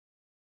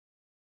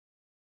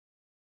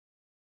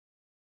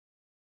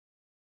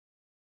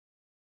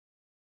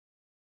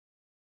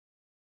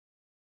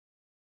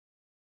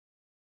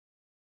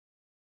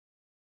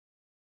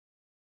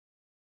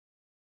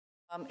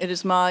It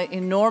is my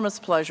enormous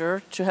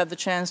pleasure to have the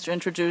chance to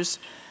introduce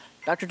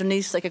Dr.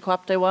 Denise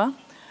Sekekwaptewa,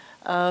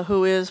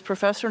 who is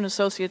Professor and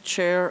Associate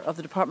Chair of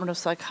the Department of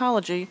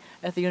Psychology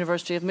at the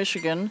University of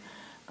Michigan.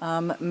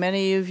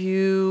 Many of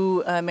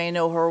you may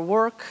know her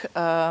work.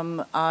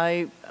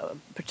 I,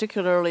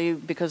 particularly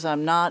because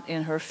I'm not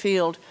in her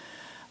field,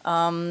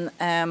 am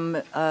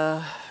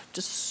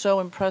just so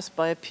impressed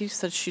by a piece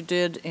that she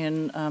did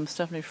in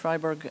Stephanie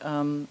Freiberg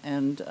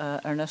and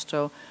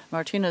Ernesto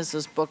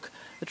Martinez's book,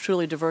 The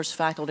Truly Diverse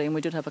Faculty, and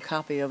we did have a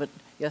copy of it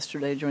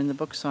yesterday during the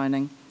book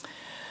signing.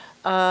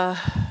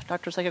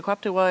 Dr.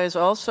 Sekekwaptewa is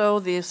also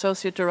the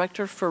Associate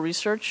Director for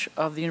Research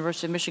of the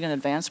University of Michigan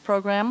Advanced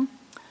Program.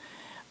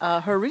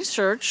 Her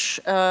research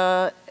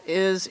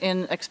is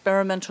in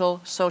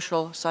experimental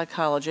social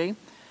psychology,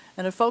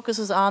 and it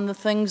focuses on the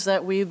things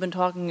that we've been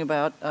talking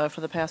about for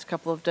the past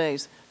couple of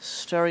days: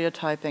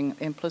 stereotyping,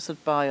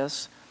 implicit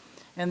bias,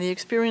 and the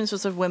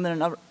experiences of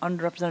women and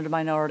underrepresented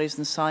minorities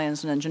in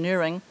science and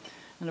engineering.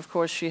 And of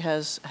course, she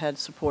has had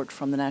support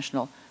from the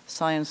National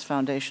Science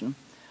Foundation.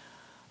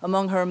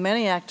 Among her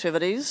many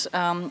activities,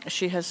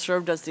 she has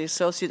served as the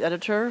Associate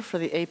Editor for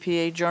the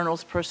APA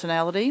Journal's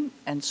Personality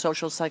and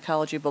Social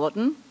Psychology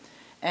Bulletin,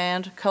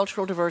 and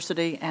Cultural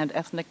Diversity and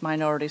Ethnic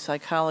Minority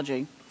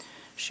Psychology.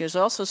 She has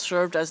also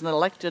served as an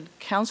elected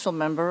council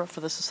member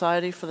for the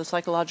Society for the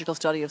Psychological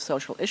Study of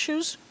Social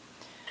Issues,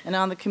 and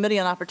on the Committee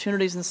on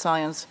Opportunities in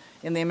Science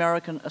in the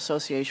American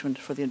Association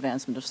for the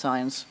Advancement of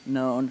Science,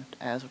 known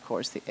as, of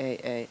course, the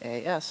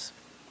AAAS.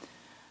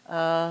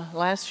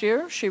 Last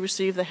year, she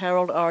received the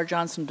Harold R.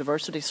 Johnson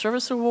Diversity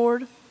Service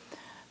Award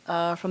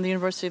from the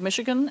University of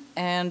Michigan,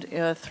 and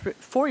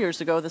 4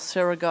 years ago, the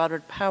Sarah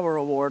Goddard Power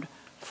Award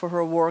for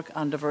her work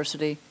on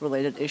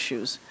diversity-related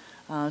issues.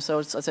 So,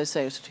 as I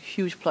say, it's a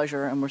huge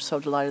pleasure, and we're so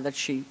delighted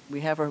that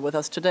we have her with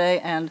us today.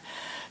 And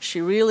she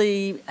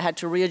really had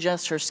to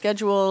readjust her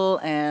schedule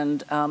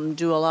and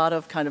do a lot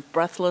of kind of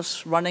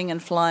breathless running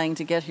and flying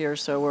to get here,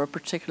 so we're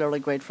particularly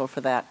grateful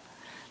for that.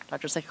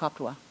 Dr.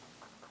 Sekekwaptewa.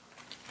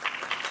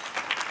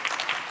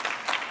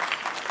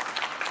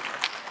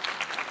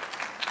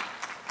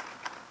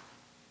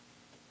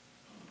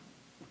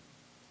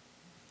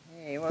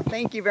 Well,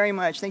 thank you very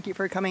much. Thank you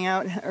for coming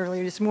out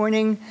earlier this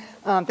morning.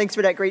 Thanks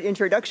for that great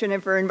introduction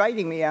and for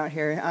inviting me out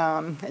here.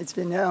 It's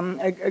been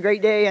a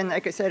great day, and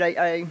like I said,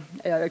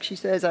 like she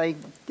says, I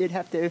did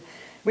have to.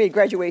 We had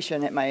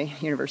graduation at my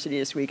university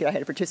this week, and I had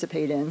to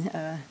participate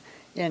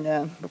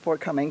in before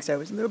coming, so it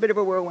was a little bit of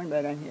a whirlwind,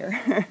 but I'm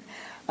here.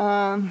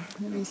 Let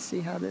me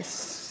see how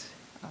this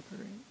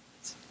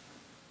operates.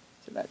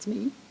 So that's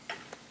me,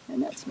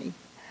 and that's me.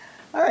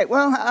 All right,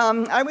 well,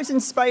 I was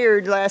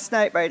inspired last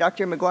night by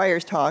Dr.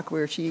 McGuire's talk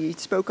where she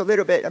spoke a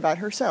little bit about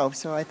herself.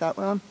 So I thought,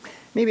 well,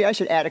 maybe I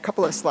should add a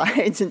couple of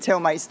slides and tell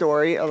my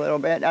story a little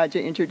bit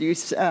to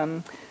introduce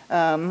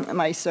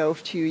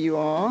myself to you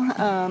all.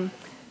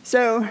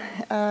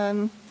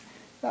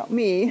 About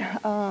me,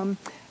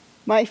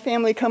 my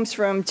family comes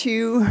from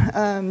two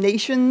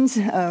nations,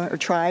 or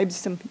tribes,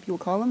 some people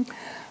call them.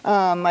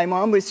 My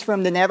mom was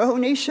from the Navajo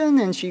Nation,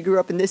 and she grew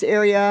up in this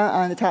area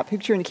on the top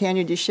picture in the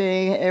Canyon de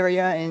Chelly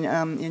area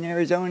in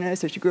Arizona.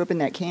 So she grew up in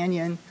that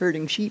canyon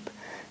herding sheep.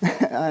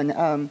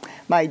 And,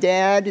 my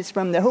dad is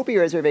from the Hopi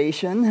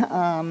Reservation,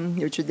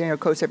 which is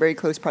very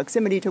close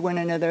proximity to one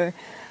another.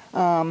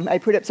 I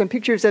put up some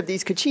pictures of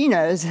these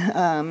kachinas,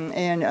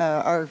 and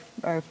our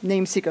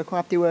name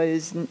Sekekwaptewa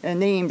is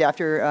named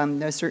after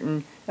a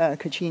certain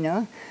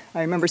kachina. I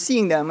remember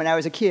seeing them when I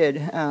was a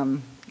kid.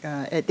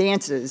 At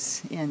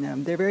dances,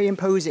 and they're very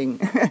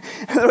imposing,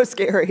 a little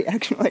scary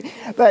actually.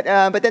 But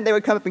then they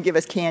would come up and give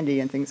us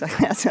candy and things like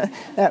that. So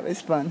that was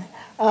fun.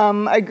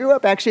 I grew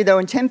up actually though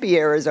in Tempe,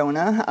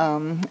 Arizona,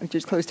 which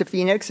is close to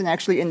Phoenix, and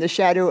actually in the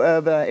shadow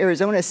of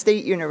Arizona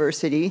State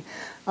University.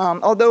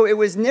 Although it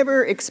was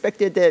never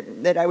expected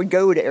that I would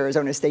go to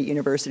Arizona State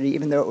University,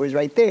 even though it was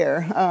right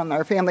there.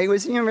 Our family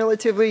was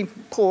relatively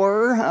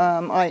poor.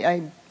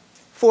 I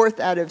fourth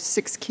out of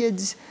 6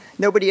 kids.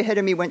 Nobody ahead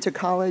of me went to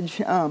college,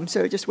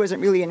 so it just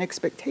wasn't really an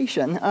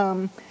expectation.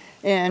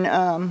 And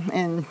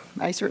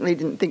I certainly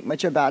didn't think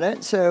much about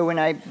it. So when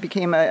I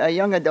became a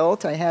young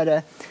adult, I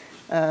had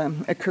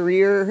a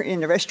career in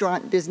the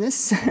restaurant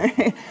business.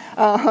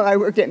 I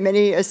worked at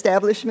many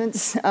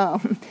establishments.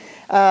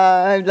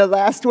 The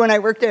last one I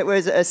worked at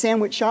was a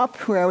sandwich shop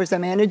where I was a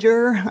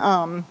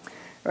manager.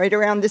 Right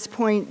around this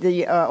point,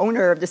 the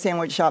owner of the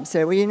sandwich shop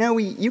said, well,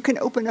 you can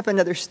open up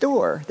another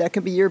store. That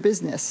can be your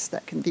business.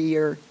 That can be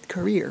your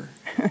career.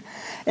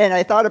 And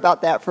I thought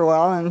about that for a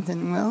while, and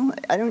then, well,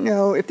 I don't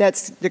know if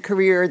that's the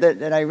career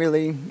that I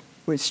really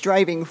was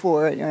striving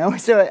for,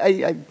 So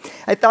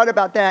I thought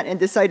about that and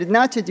decided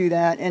not to do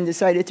that, and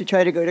decided to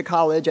try to go to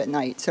college at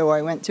night. So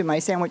I went to my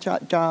sandwich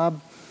shop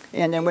job,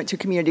 and then went to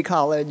community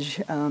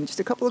college, just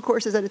a couple of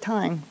courses at a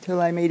time,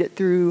 till I made it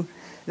through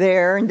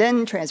there, and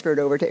then transferred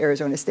over to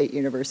Arizona State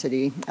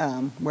University,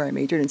 where I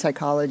majored in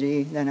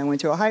psychology. Then I went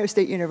to Ohio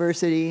State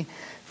University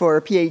for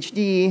a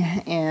PhD,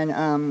 and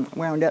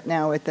wound up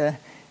now at the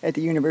at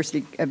the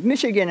University of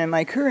Michigan in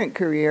my current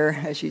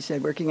career, as she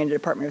said, working in the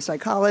Department of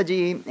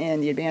Psychology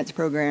and the advanced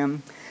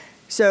program.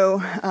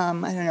 So, I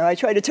don't know, I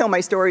try to tell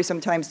my story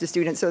sometimes to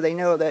students so they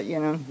know that,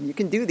 you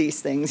can do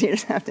these things. You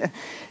just have to,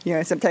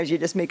 sometimes you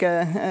just make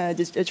a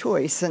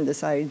choice and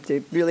decide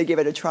to really give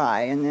it a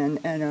try. And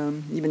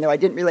even though I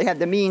didn't really have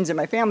the means and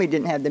my family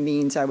didn't have the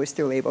means, I was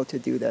still able to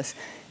do this.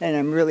 And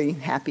I'm really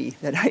happy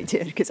that I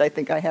did, because I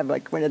think I have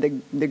like one of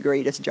the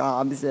greatest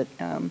jobs that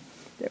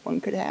one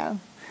could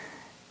have.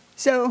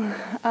 So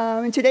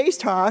in today's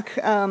talk,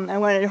 I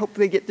wanted to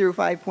hopefully get through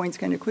 5 points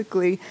kind of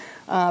quickly,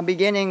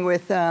 beginning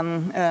with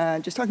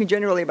just talking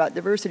generally about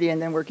diversity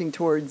and then working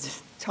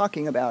towards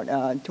talking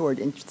about toward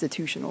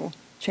institutional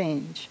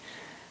change.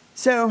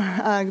 So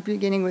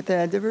beginning with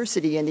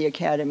diversity in the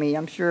academy,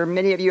 I'm sure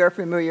many of you are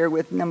familiar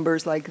with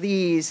numbers like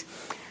these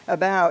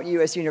about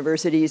U.S.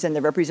 universities and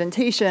the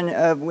representation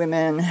of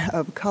women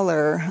of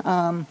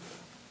color.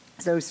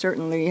 So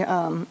certainly,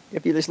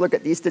 if you just look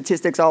at these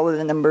statistics, all of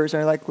the numbers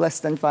are like less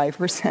than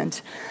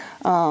 5%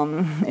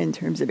 in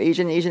terms of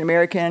Asian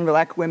American,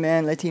 Black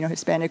women, Latino,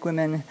 Hispanic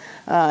women,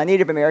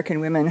 Native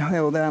American women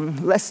hold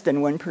less than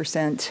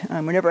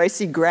 1%. Whenever I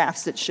see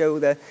graphs that show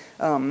the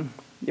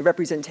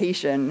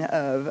representation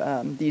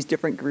of these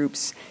different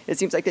groups, it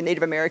seems like the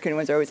Native American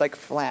ones are always like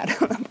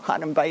flat on the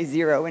bottom by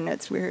 0, and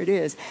that's where it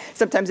is.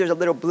 Sometimes there's a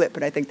little blip,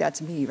 but I think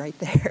that's me right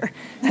there.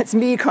 That's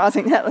me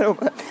causing that little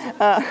blip.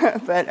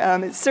 But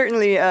it's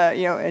certainly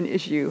an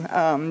issue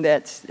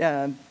that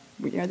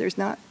there's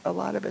not a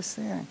lot of us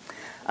there.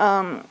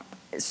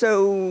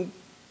 So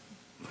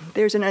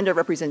there's an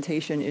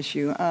underrepresentation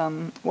issue.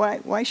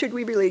 Why should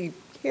we really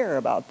care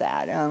about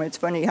that? It's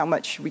funny how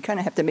much we kind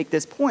of have to make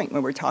this point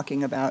when we're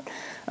talking about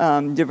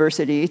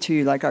diversity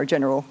to like our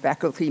general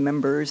faculty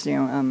members.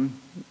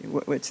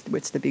 What's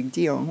the big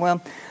deal?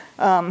 Well,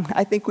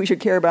 I think we should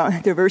care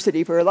about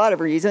diversity for a lot of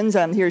reasons.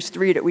 Here's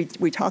 3 that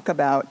we talk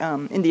about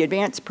in the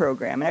advanced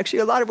program. And actually,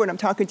 a lot of what I'm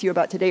talking to you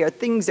about today are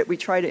things that we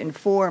try to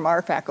inform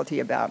our faculty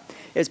about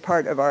as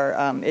part of our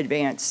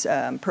advanced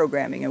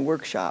programming and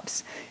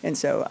workshops. And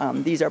so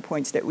these are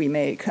points that we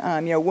make.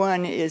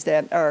 One is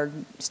that our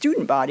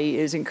student body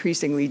is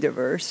increasingly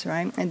diverse,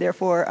 right? And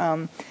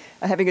therefore,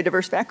 having a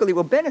diverse faculty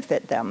will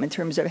benefit them in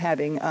terms of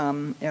having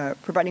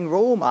providing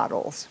role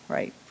models,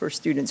 right, for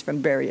students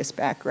from various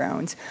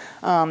backgrounds.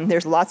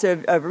 There's lots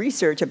of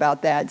research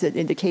about that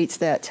indicates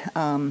that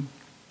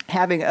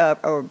having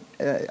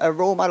a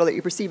role model that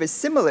you perceive as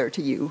similar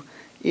to you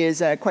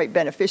is quite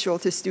beneficial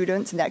to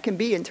students, and that can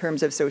be in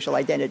terms of social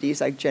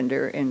identities like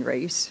gender and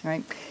race,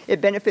 right?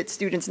 It benefits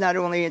students not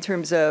only in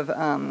terms of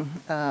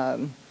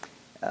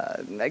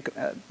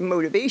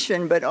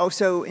motivation, but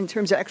also in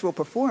terms of actual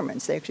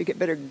performance. They actually get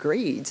better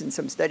grades in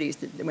some studies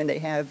when they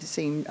have the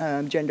same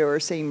gender or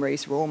same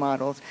race role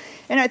models.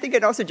 And I think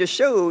it also just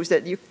shows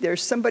that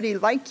there's somebody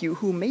like you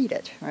who made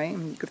it, right?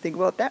 And you could think,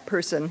 well, if that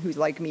person who's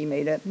like me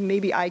made it,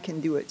 maybe I can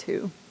do it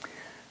too.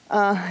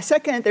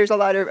 Second, there's a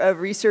lot of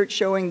research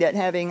showing that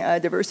having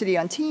diversity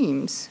on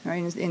teams,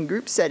 right, in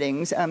group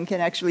settings can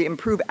actually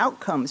improve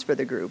outcomes for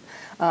the group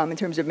in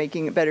terms of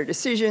making better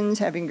decisions,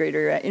 having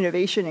greater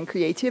innovation and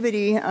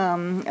creativity.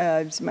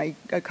 My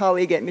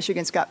colleague at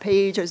Michigan, Scott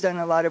Page, has done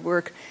a lot of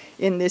work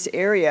in this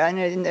area.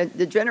 And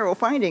the general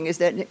finding is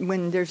that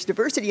when there's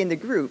diversity in the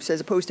groups,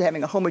 as opposed to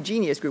having a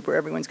homogeneous group where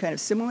everyone's kind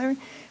of similar,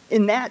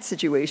 in that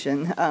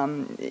situation,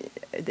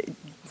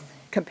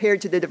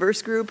 compared to the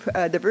diverse group,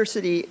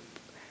 diversity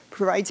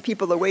provides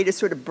people a way to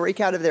sort of break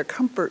out of their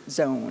comfort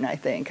zone, I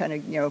think, kind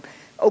of,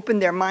 open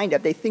their mind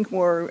up. They think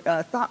more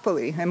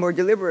thoughtfully and more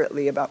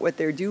deliberately about what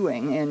they're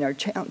doing and are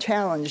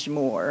challenged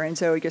more. And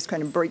so it just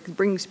kind of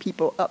brings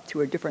people up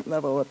to a different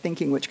level of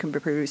thinking, which can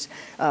produce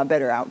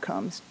better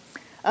outcomes.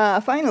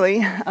 Finally,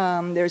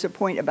 there's a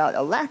point about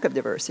a lack of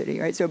diversity,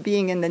 right? So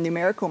being in the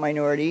numerical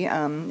minority,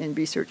 and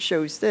research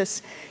shows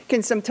this,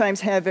 can sometimes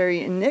have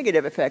very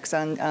negative effects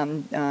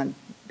on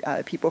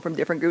people from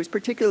different groups,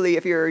 particularly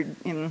if you're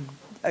in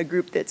a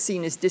group that's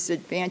seen as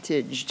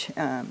disadvantaged,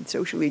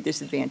 socially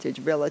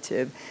disadvantaged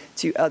relative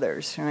to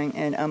others, right?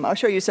 And I'll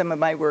show you some of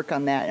my work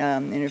on that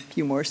in a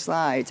few more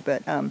slides,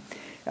 but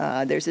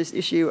there's this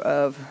issue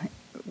of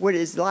what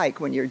it's like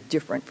when you're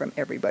different from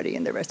everybody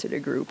in the rest of the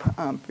group,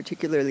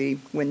 particularly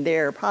when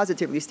they're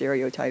positively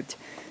stereotyped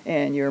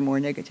and you're more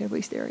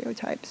negatively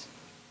stereotyped.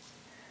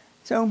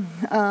 So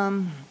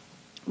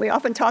we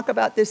often talk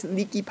about this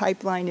leaky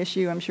pipeline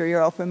issue. I'm sure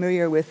you're all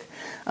familiar with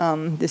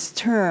this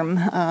term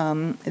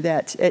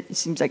that it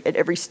seems like at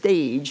every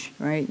stage,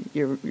 right?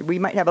 We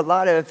might have a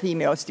lot of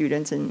female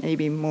students and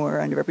maybe more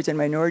underrepresented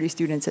minority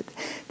students at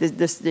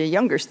the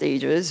younger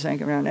stages,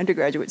 like around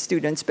undergraduate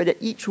students, but at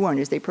each one,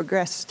 as they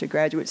progress to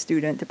graduate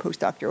student, to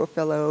postdoctoral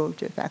fellow,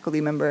 to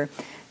faculty member,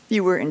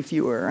 fewer and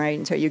fewer, right?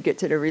 Until you get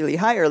to the really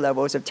higher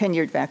levels of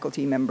tenured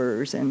faculty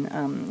members and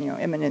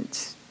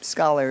eminent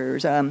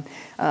scholars.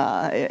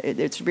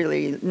 It's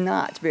really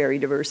not very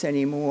diverse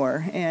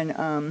anymore.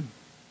 And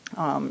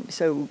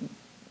so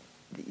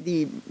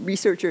the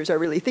researchers are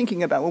really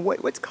thinking about, well,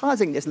 what's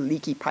causing this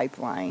leaky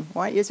pipeline?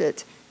 Why is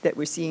it that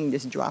we're seeing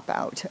this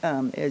dropout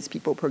as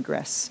people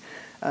progress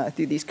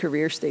through these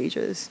career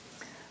stages?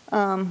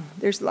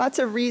 There's lots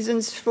of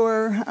reasons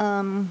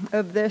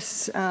of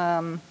this.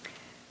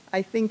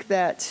 I think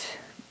that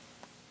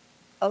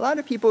a lot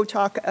of people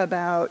talk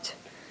about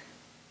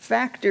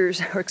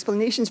factors or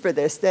explanations for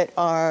this that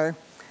are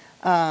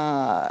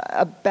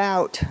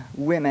about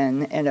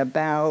women and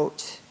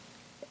about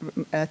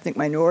ethnic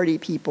minority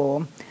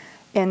people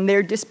and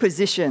their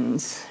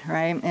dispositions,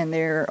 right, and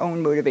their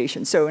own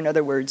motivations. So in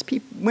other words,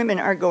 women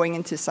aren't going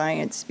into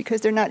science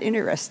because they're not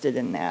interested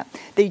in that.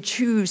 They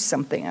choose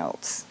something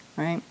else,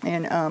 right?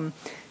 And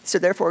so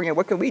therefore,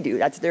 what can we do?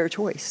 That's their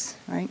choice,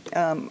 right?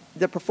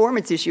 The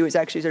performance issue is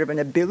actually sort of an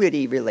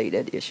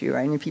ability-related issue,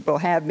 right? And people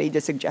have made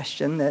the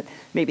suggestion that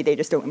maybe they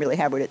just don't really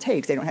have what it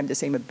takes. They don't have the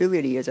same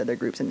ability as other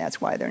groups, and that's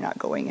why they're not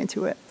going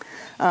into it.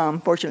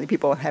 Fortunately,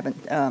 people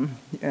haven't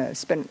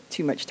spent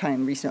too much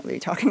time recently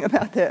talking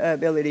about the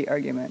ability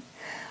argument.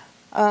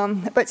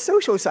 But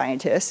social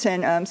scientists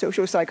and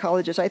social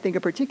psychologists, I think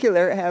in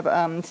particular,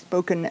 have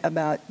spoken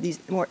about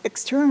these more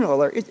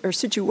external or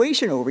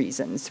situational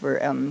reasons for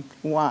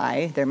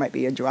why there might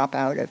be a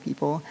dropout of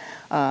people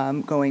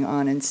going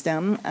on in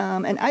STEM.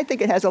 And I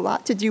think it has a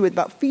lot to do with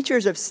about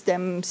features of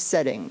STEM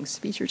settings,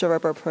 features of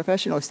our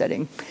professional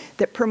setting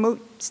that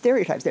promote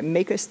stereotypes, that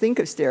make us think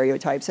of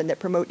stereotypes, and that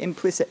promote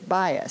implicit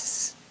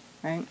bias,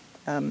 right?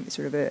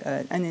 Sort of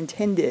an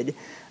unintended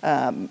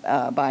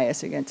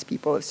bias against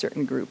people of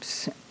certain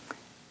groups.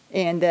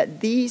 And that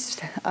these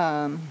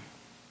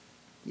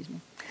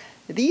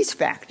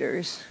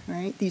factors,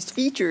 right, these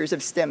features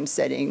of STEM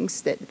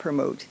settings that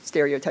promote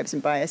stereotypes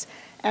and bias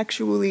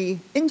actually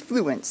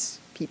influence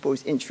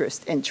people's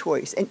interest and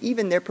choice and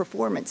even their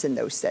performance in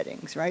those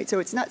settings, right? So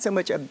it's not so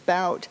much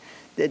about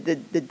the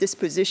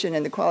disposition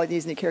and the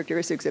qualities and the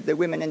characteristics of the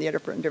women and the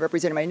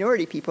underrepresented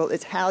minority people.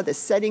 It's how the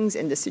settings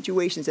and the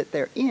situations that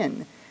they're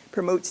in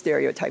promote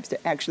stereotypes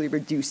to actually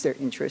reduce their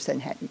interest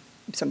and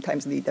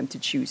sometimes lead them to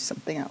choose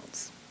something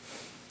else.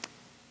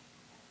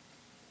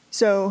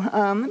 So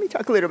let me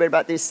talk a little bit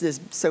about this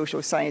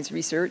social science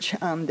research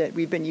that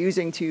we've been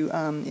using to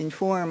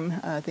inform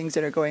things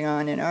that are going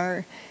on in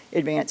our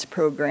advanced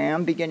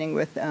program, beginning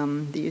with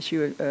the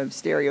issue of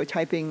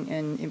stereotyping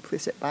and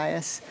implicit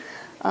bias.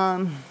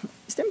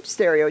 STEM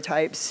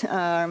stereotypes,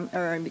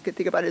 or you could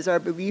think about it as our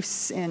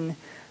beliefs and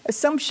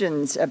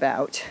assumptions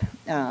about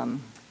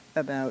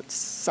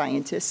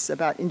scientists,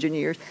 about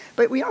engineers,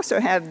 but we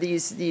also have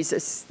these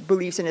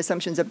beliefs and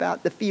assumptions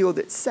about the field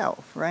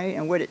itself, right,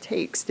 and what it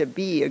takes to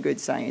be a good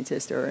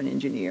scientist or an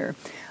engineer,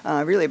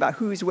 really about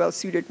who's well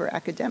suited for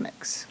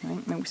academics,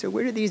 right? And so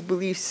where do these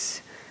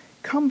beliefs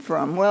come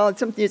from? Well,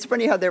 it's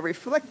funny how they're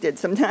reflected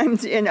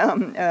sometimes in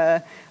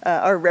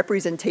our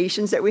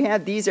representations that we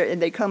have.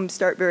 And they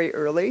start very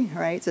early,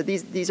 right? So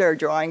these are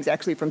drawings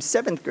actually from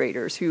 7th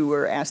graders who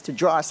were asked to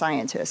draw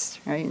scientists,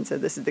 right? And so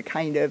this is the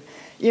kind of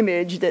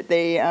image that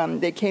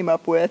they came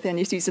up with, and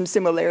you see some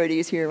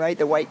similarities here, right?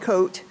 The white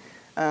coat,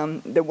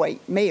 the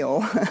white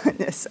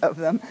maleness of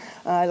them.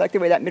 I like the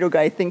way that middle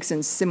guy thinks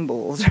in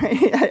symbols,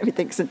 right? He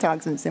thinks and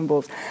talks in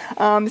symbols.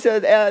 So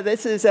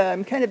this is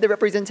kind of the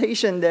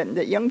representation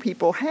that young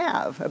people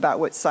have about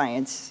what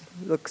science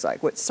looks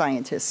like, what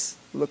scientists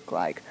look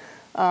like.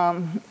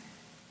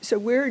 So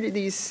where do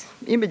these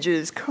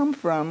images come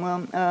from?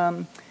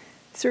 Well,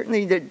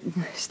 certainly the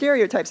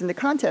stereotypes and the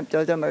content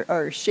of them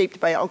are shaped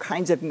by all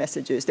kinds of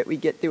messages that we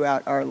get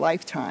throughout our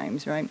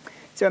lifetimes, right?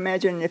 So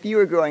imagine if you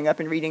were growing up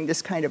and reading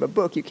this kind of a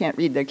book, you can't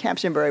read the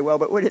caption very well,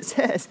 but what it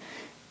says,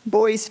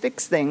 boys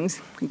fix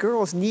things,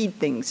 girls need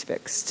things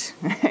fixed.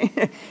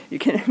 You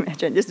can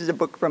imagine, this is a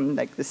book from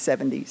like the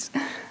 70s.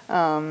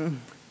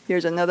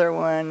 Here's another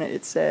one,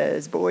 it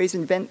says, boys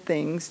invent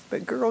things,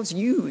 but girls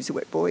use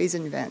what boys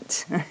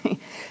invent.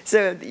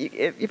 So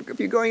if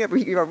you're growing up,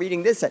 you're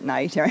reading this at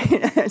night,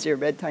 right, as your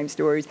bedtime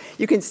stories,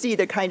 you can see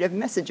the kind of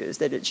messages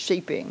that it's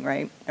shaping,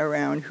 right,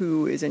 around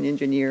who is an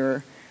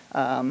engineer,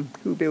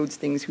 who builds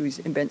things, who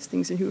invents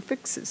things, and who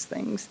fixes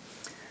things.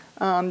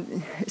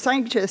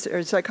 Scientists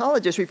or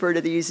psychologists refer to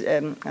these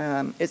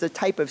as a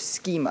type of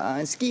schema.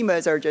 And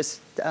schemas are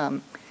just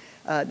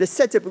the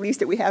sets of beliefs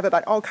that we have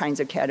about all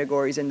kinds of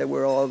categories in the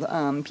world,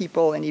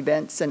 people and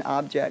events and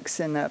objects.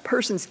 And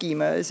person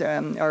schemas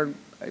are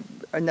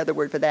another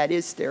word for that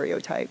is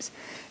stereotypes.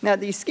 Now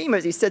these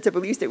schemas, these sets of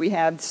beliefs that we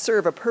have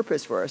serve a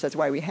purpose for us. That's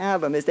why we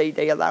have them, is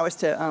they allow us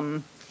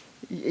to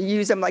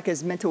use them like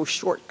as mental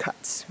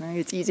shortcuts, right?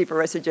 It's easy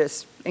for us to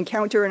just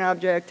encounter an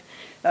object,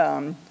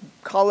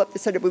 call up the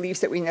set of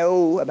beliefs that we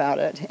know about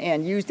it,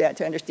 and use that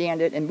to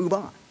understand it and move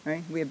on,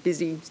 right? We have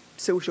busy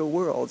social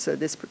world, so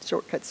this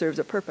shortcut serves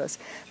a purpose.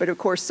 But of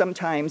course,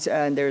 sometimes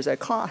there's a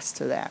cost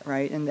to that,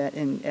 right? And that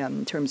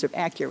in terms of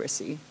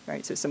accuracy,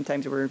 right? So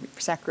sometimes we're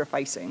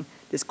sacrificing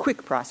this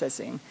quick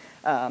processing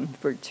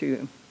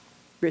to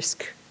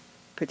risk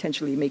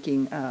potentially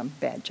making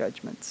bad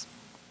judgments.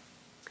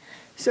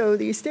 So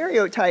these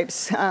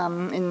stereotypes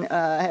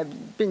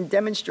have been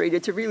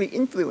demonstrated to really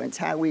influence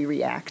how we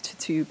react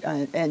to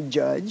and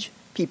judge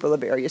people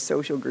of various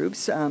social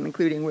groups,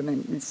 including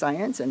women in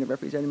science and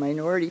represented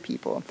minority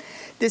people.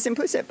 This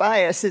implicit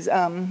bias is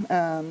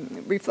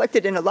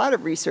reflected in a lot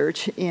of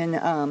research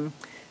in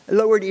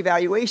lowered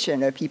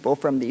evaluation of people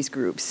from these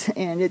groups.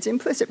 And it's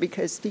implicit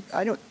because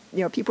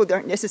people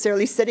aren't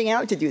necessarily setting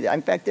out to do that.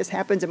 In fact, this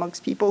happens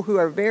amongst people who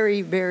are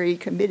very, very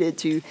committed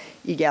to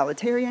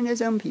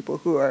egalitarianism, people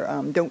who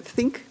are, don't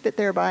think that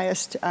they're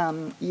biased,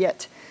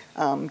 yet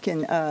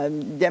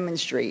can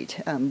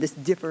demonstrate this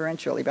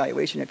differential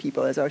evaluation of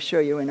people, as I'll show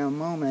you in a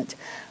moment.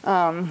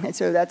 And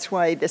so that's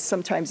why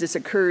sometimes this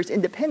occurs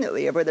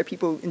independently of whether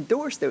people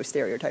endorse those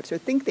stereotypes or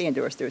think they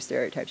endorse those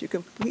stereotypes. You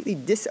completely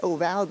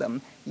disavow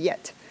them,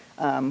 yet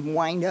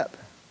wind up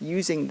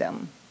using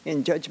them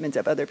in judgments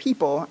of other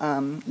people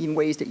in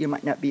ways that you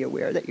might not be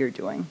aware that you're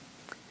doing.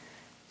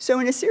 So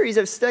in a series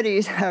of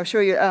studies, I'll show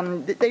you,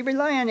 they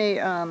rely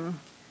on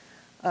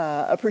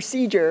a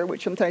procedure,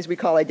 which sometimes we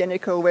call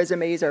identical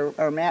resumes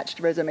or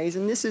matched resumes.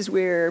 And this is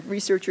where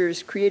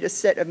researchers create a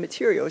set of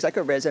materials, like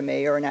a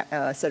resume or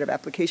a set of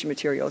application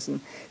materials,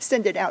 and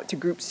send it out to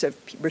groups of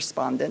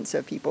respondents,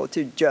 of people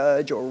to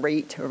judge or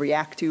rate or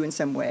react to in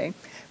some way.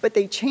 But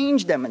they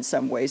change them in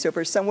some way. So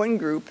for one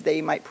group,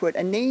 they might put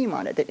a name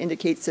on it that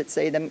indicates that,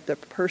 say, the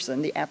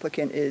person, the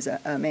applicant, is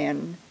a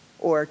man,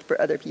 or for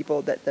other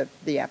people that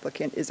the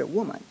applicant is a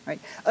woman,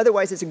 right?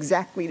 Otherwise, it's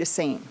exactly the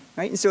same,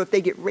 right? And so if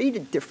they get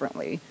rated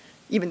differently,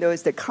 even though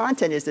the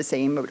content is the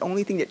same, but the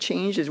only thing that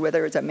changed is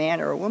whether it's a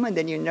man or a woman,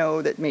 then you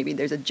know that maybe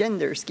there's a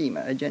gender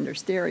schema, a gender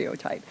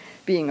stereotype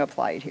being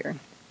applied here.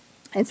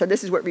 And so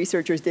this is what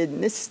researchers did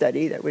in this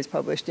study that was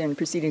published in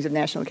Proceedings of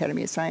National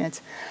Academy of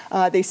Science.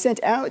 They sent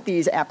out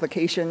these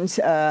applications,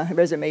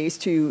 resumes,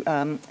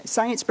 to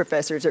science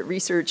professors at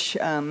research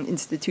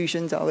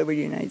institutions all over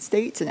the United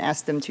States and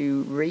asked them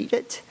to rate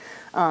it,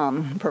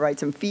 provide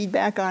some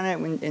feedback on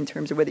it in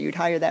terms of whether you'd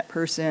hire that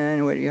person,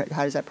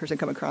 how does that person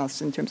come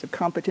across in terms of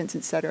competence,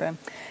 et cetera.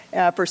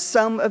 For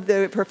some of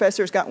the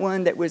professors got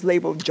one that was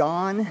labeled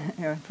John,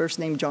 first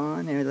name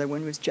John, and the other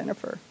one was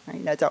Jennifer.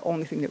 Right? That's the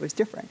only thing that was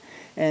different.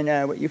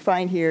 And what you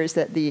find here is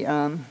that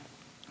the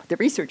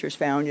researchers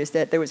found is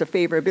that there was a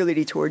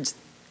favorability towards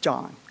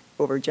John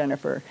over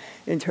Jennifer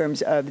in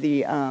terms of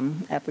the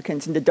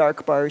applicants, and the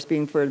dark bars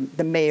being for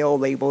the male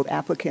labeled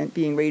applicant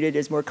being rated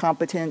as more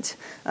competent,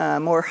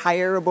 more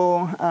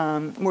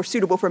hireable, more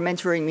suitable for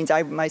mentoring, means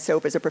I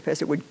myself as a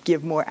professor would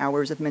give more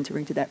hours of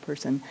mentoring to that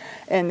person.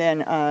 And then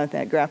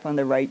that graph on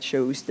the right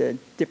shows the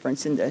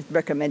difference in the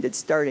recommended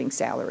starting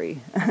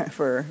salary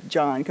for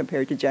John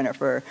compared to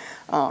Jennifer,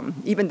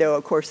 even though,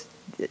 of course,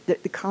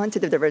 the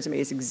content of the resume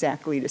is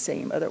exactly the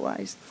same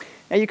otherwise.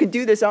 Now you can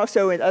do this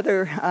also with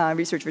other,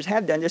 researchers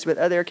have done this with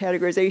other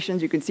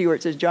categorizations. You can see where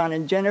it says John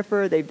and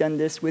Jennifer. They've done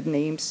this with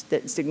names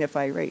that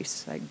signify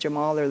race, like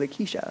Jamal or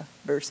Lakeisha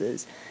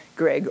versus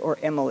Greg or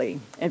Emily,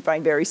 and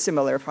find very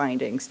similar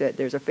findings, that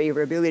there's a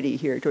favorability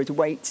here towards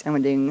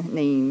white-sounding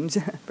names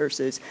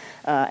versus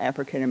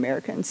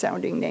African-American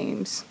sounding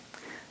names.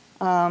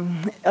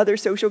 Other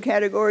social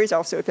categories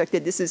also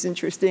affected. This is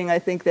interesting. I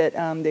think that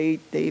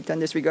they've done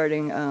this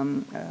regarding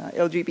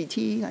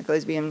LGBT, like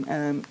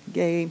lesbian,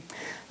 gay,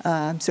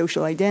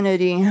 social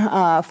identity,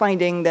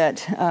 finding that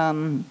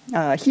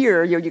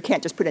here you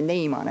can't just put a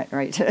name on it,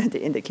 right,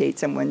 to indicate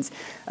someone's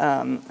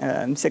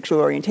sexual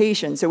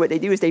orientation. So what they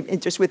do is they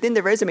just within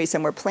the resume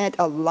somewhere plant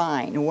a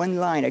line, one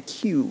line, a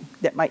cue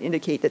that might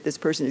indicate that this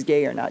person is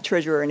gay or not,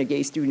 treasurer in a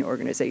gay student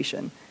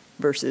organization,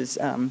 versus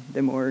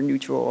the more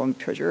neutral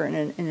treasurer in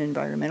an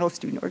environmental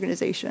student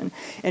organization,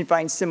 and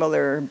find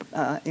similar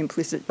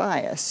implicit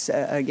bias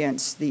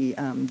against the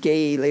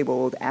gay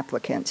labeled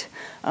applicant.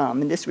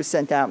 And this was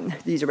sent out,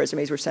 these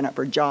resumes were sent out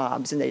for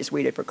jobs, and they just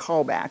waited for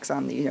callbacks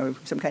on the,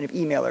 some kind of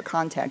email or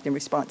contact in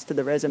response to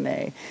the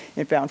resume,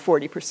 and found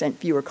 40%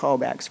 fewer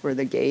callbacks for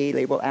the gay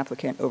labeled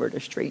applicant over the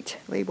straight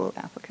labeled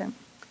applicant.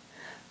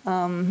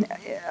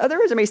 Other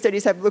resume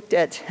studies have looked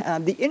at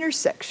the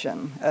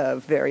intersection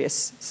of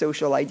various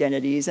social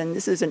identities, and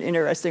this is an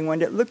interesting one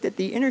that looked at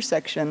the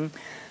intersection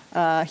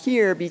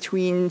here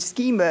between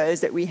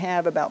schemas that we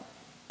have about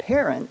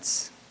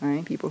parents,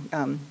 right? People,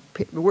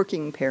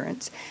 working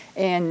parents,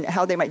 and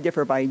how they might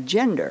differ by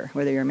gender,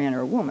 whether you're a man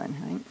or a woman,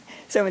 right?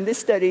 So in this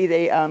study,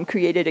 they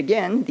created,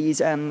 again,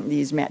 these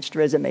matched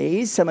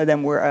resumes. Some of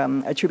them were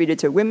attributed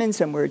to women,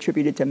 some were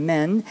attributed to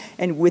men.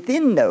 And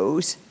within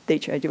those, they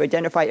tried to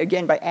identify,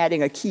 again, by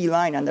adding a key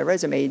line on the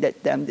resume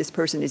that this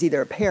person is either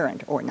a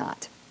parent or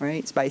not, right?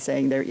 It's by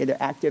saying they're either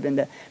active in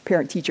the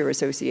parent-teacher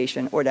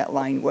association or that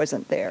line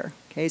wasn't there.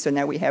 Okay, so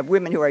now we have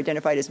women who are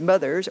identified as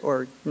mothers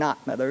or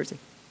not mothers,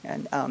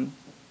 and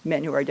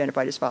men who are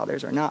identified as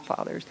fathers or not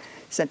fathers,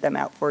 sent them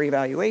out for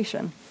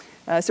evaluation.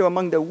 So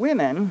among the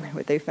women,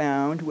 what they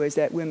found was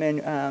that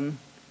women,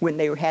 when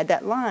they had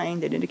that line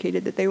that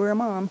indicated that they were a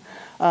mom,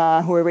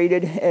 who were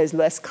rated as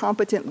less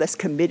competent, less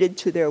committed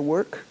to their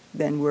work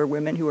than were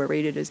women who were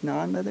rated as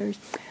non-mothers.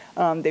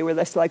 They were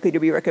less likely to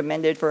be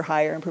recommended for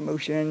hire and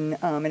promotion,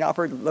 and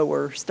offered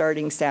lower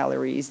starting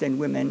salaries than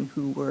women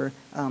who were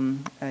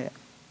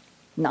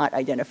not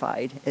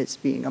identified as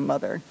being a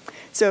mother.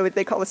 So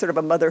they call it sort of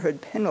a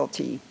motherhood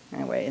penalty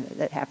in a way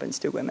that happens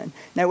to women.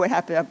 Now what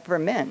happened for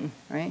men,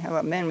 right? How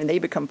about men when they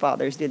become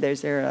fathers?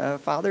 Is there a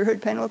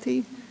fatherhood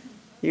penalty?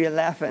 You're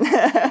laughing.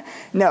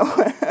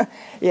 No.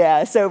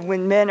 Yeah, so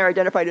when men are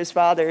identified as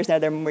fathers, now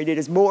they're rated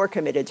as more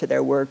committed to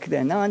their work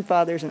than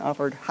non-fathers and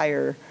offered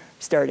higher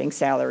starting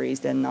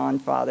salaries than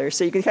non-fathers.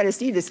 So you can kind of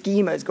see the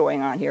schemas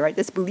going on here, right?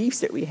 This beliefs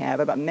that we have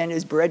about men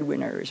as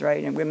breadwinners,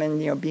 right? And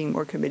women, being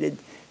more committed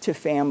to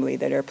family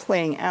that are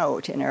playing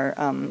out in our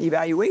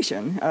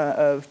evaluation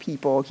of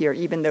people here,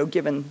 even though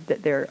given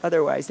that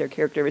otherwise their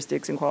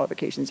characteristics and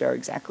qualifications are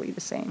exactly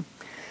the same.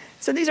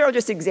 So these are all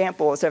just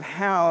examples of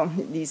how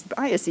these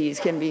biases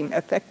can be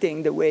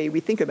affecting the way we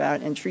think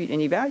about and treat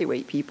and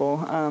evaluate people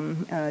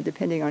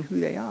depending on who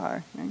they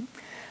are, right?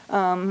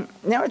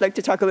 Now I'd like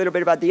to talk a little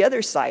bit about the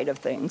other side of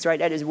things, right?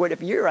 That is, what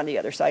if you're on the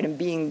other side and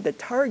being the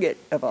target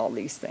of all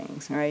these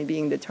things, right?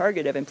 Being the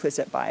target of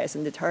implicit bias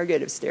and the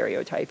target of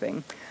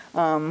stereotyping.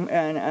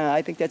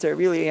 I think that's a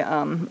really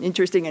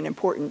interesting and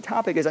important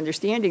topic, is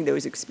understanding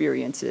those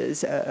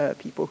experiences,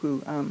 people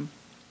who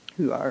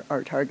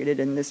are targeted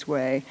in this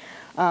way.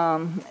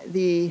 One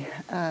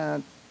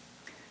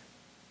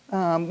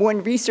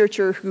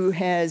researcher who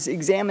has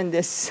examined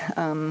this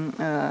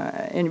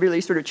and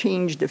really sort of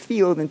changed the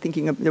field and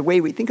thinking of the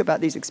way we think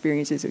about these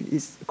experiences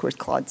is, of course,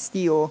 Claude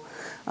Steele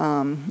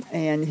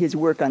and his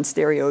work on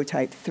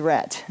stereotype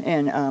threat.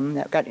 And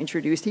that got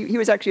introduced. He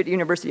was actually at the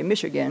University of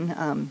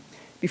Michigan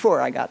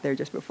before I got there,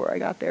 just before I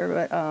got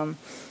there, but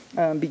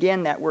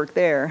began that work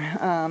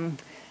there.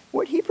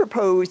 What he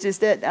proposed is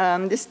that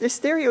this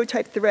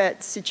stereotype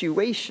threat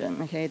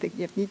situation, okay,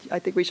 I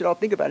think we should all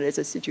think about it as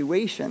a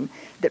situation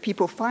that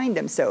people find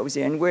themselves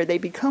in where they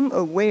become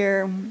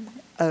aware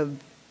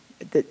of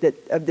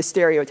the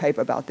stereotype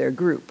about their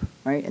group,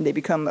 right? And they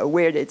become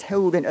aware that it's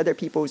held in other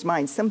people's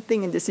minds.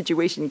 Something in the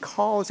situation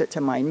calls it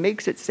to mind,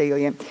 makes it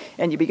salient,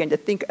 and you begin to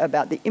think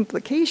about the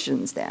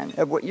implications then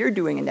of what you're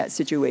doing in that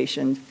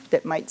situation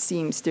that might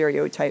seem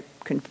stereotype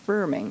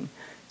confirming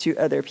to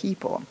other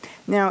people.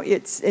 Now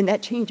and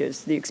that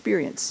changes the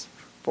experience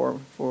for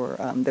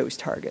those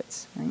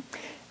targets, right?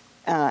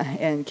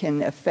 And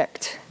can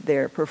affect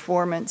their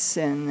performance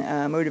and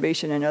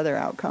motivation and other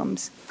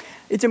outcomes.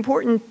 It's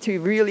important to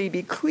really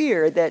be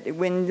clear that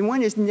when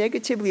one is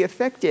negatively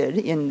affected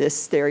in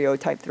this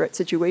stereotype threat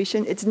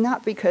situation, it's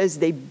not because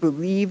they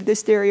believe the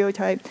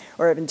stereotype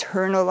or have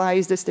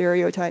internalized the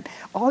stereotype.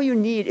 All you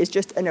need is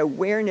just an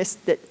awareness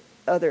that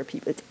other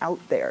people, it's out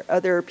there.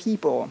 Other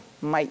people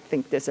might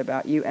think this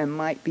about you and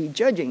might be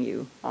judging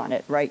you on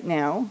it right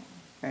now,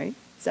 right?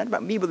 It's not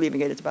about me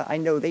believing it, it's about I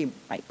know they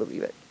might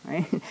believe it,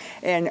 right?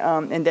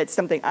 And that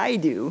something I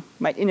do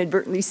might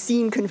inadvertently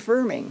seem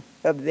confirming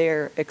of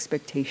their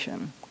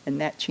expectation, and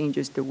that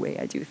changes the way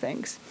I do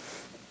things.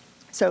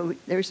 So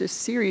there's a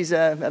series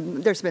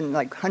of, there's been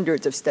like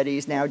hundreds of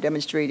studies now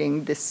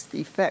demonstrating this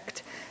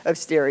effect of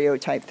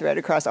stereotype threat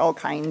across all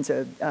kinds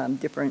of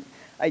different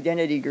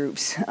identity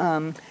groups.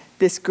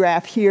 This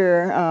graph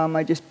here,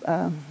 I just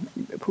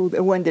pulled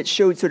one that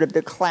showed sort of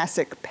the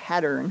classic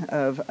pattern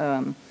of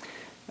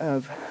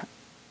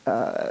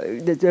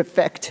the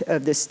effect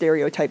of this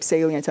stereotype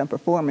salience on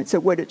performance.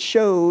 So what it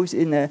shows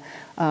in the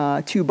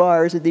two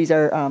bars, these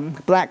are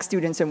black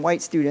students and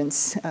white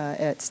students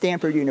at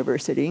Stanford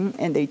University,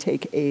 and they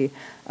take a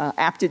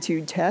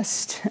aptitude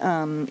test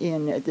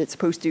that's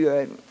supposed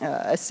to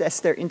assess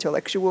their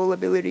intellectual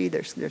ability,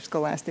 their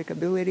scholastic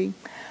ability.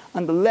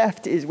 On the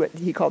left is what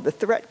he called the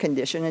threat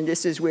condition, and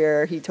this is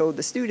where he told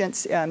the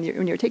students,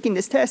 when you're taking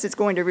this test, it's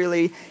going to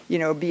really,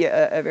 be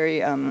a very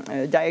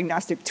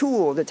diagnostic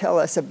tool to tell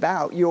us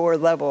about your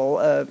level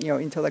of,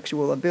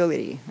 intellectual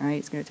ability, right?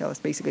 It's going to tell us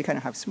basically kind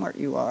of how smart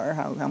you are,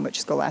 how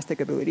much scholastic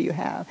ability you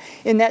have.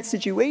 In that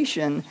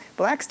situation,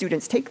 black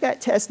students take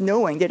that test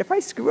knowing that if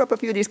I screw up a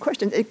few of these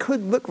questions, it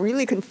could look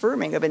really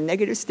confirming of a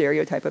negative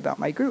stereotype about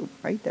my group,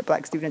 right? That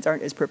black students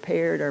aren't as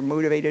prepared or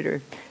motivated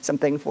or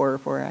something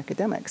for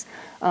academics.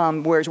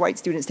 Whereas white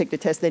students take the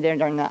test, they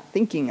are not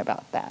thinking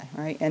about that,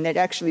 right? And it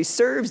actually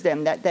serves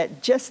them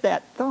just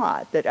that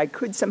thought that I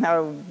could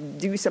somehow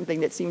do something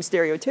that seems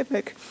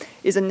stereotypic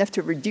is enough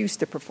to reduce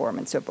the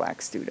performance of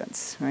black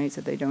students, right?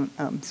 So they don't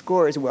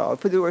score as well.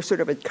 For the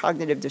sort of a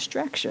cognitive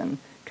distraction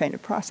kind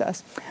of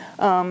process.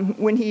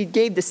 When he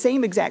gave the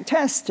same exact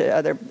test to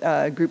other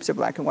groups of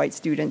black and white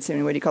students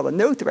in what he called a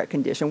no threat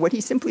condition, what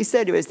he simply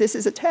said was, this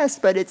is a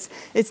test, but it's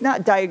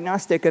not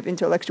diagnostic of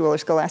intellectual or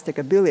scholastic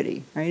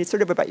ability, right? It's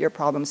sort of about your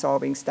problem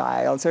solving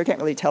style, so it can't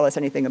really tell us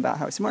anything about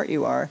how smart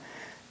you are.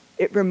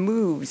 It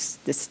removes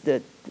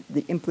the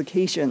the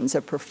implications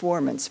of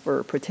performance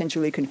for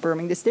potentially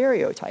confirming the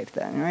stereotype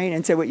then, right?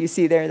 And so what you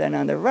see there then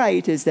on the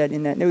right is that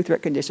in that no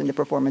threat condition, the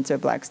performance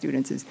of black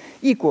students is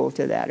equal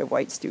to that of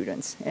white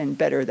students and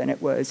better than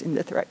it was in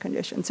the threat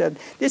condition. So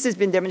this has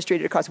been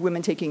demonstrated across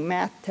women taking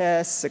math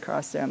tests,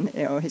 across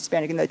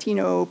Hispanic and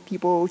Latino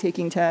people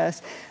taking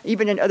tests,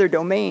 even in other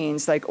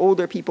domains like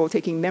older people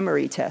taking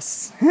memory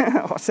tests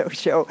also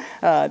show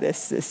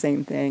this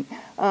same thing.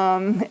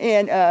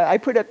 I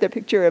put up the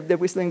picture of the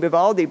Whistling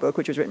Vivaldi book,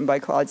 which was written by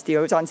Claude Steele.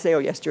 It was on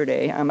sale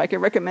yesterday. I can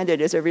recommend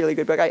it as a really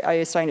good book. I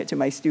assign it to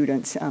my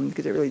students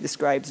because it really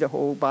describes the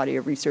whole body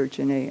of research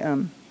in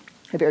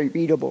a very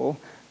readable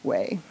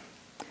way.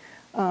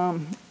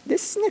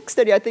 This next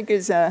study I think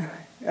is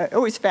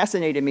always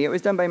fascinated me. It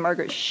was done by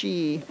Margaret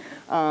Shee.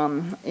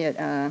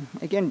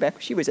 Again,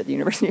 she was at the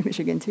University of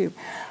Michigan too.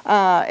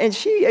 And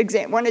she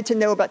wanted to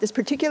know about this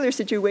particular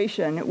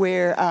situation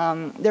where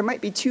there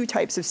might be two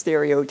types of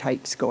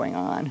stereotypes going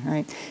on,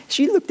 right?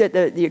 She looked at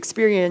the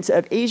experience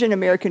of Asian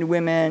American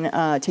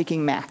women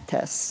taking math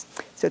tests.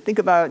 So think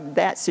about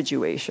that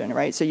situation,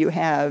 right? So you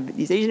have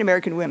these Asian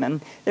American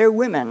women, they're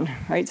women,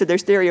 right? So they're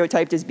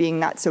stereotyped as being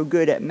not so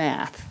good at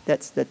math.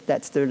 That's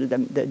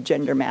the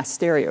gender math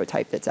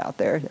stereotype that's out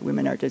there, that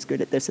women aren't as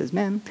good at this as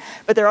men.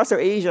 But they're also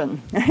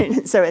Asian,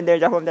 right? So, and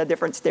there's a whole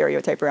different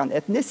stereotype around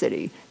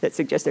ethnicity that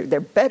suggests that they're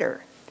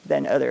better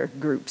than other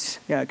groups,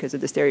 because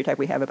of the stereotype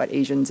we have about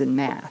Asians in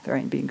math,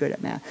 right, and being good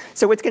at math.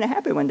 So what's going to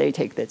happen when they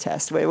take the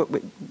test?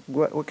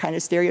 What kind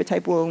of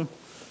stereotype will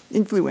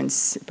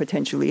influence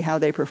potentially how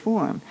they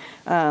perform?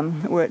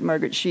 What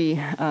Margaret Shee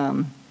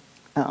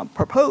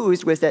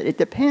proposed was that it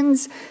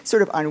depends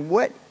sort of on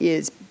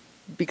which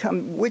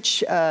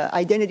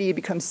identity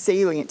becomes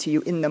salient to you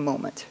in the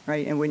moment,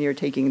 right, and when you're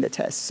taking the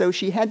test. So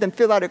she had them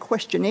fill out a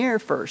questionnaire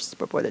first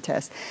before the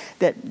test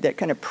that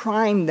kind of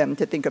primed them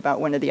to think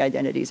about one of the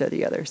identities or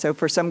the other. So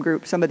for some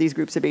of these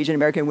groups of Asian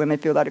American women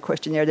filled out a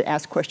questionnaire that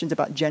asked questions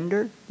about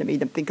gender, that made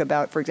them think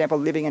about, for example,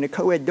 living in a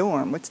co-ed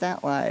dorm, what's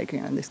that like,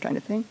 this kind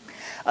of thing.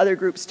 Other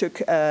groups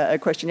took a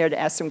questionnaire to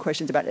ask some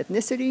questions about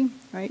ethnicity,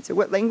 right? So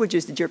what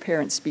languages did your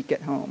parents speak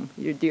at home?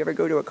 Do you ever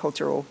go to a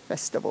cultural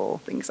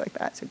festival? Things like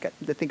that. So got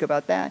to think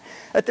about that.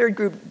 A third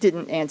group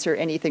didn't answer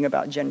anything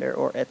about gender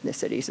or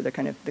ethnicity, so they're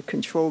kind of the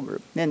control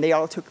group. And they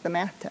all took the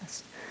math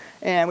test.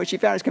 And what she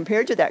found is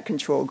compared to that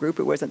control group,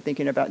 it wasn't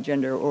thinking about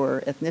gender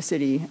or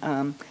ethnicity,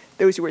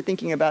 those who were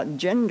thinking about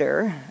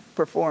gender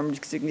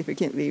performed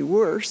significantly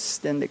worse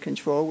than the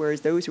control,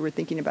 whereas those who were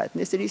thinking about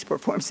ethnicities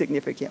performed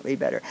significantly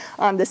better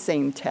on the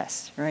same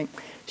test, right?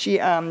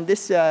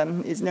 This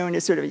is known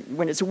as sort of,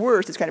 when it's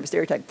worse, it's kind of a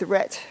stereotype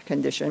threat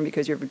condition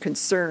because you're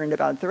concerned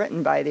about,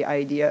 threatened by the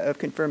idea of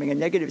confirming a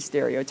negative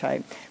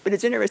stereotype. But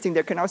it's interesting,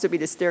 there can also be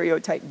the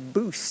stereotype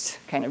boost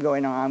kind of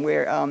going on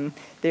where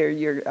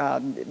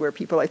where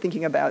people are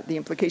thinking about the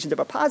implications of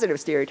a positive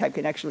stereotype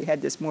can actually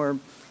have this more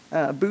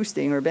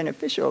boosting or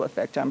beneficial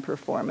effect on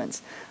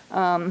performance.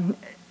 I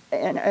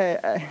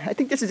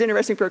think this is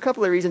interesting for a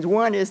couple of reasons.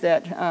 One is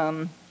that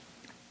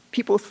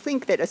people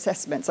think that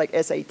assessments like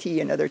SAT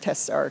and other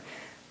tests are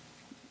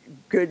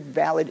good,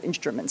 valid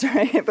instruments,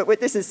 right? But what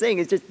this is saying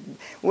is just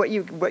what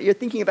you're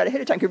thinking about ahead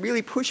of time could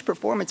really push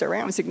performance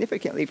around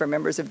significantly for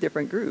members of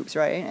different groups,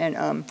 right?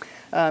 And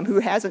who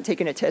hasn't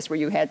taken a test where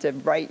you had to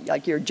write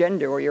like your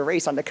gender or your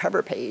race on the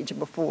cover page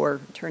before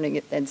turning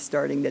it and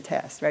starting the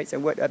test, right? So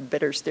what a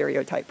better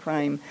stereotype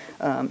prime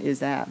is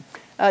that?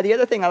 The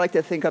other thing I like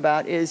to think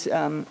about is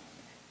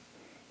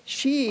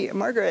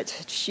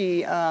Margaret,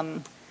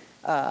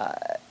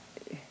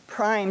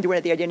 primed one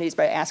of the identities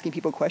by asking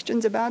people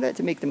questions about it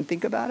to make them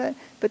think about it.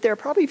 But there are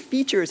probably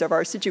features of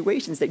our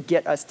situations that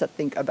get us to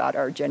think about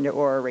our gender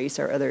or our race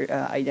or other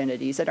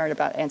identities that aren't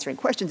about answering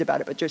questions about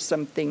it, but just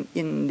something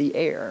in the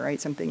air, right?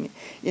 Something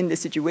in the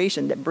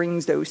situation that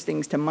brings those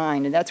things to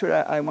mind. And that's what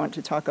I want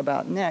to talk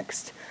about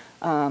next.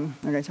 I'm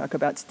going to talk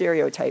about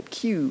stereotype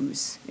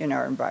cues in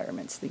our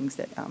environments, things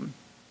that,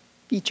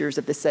 features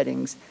of the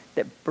settings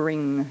that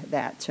bring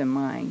that to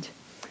mind.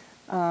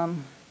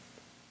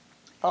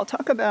 I'll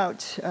talk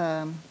about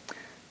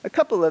a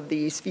couple of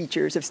these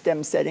features of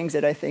STEM settings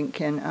that I think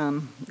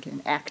can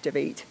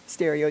activate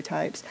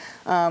stereotypes.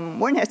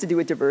 One has to do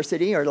with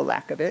diversity or the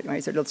lack of it,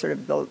 right? So sort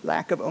of the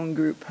lack of own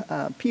group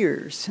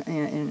peers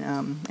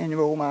and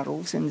role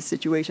models in the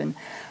situation.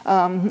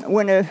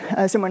 Someone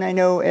I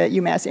know at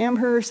UMass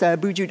Amherst,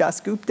 Buju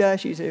Dasgupta,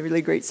 she's a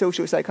really great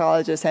social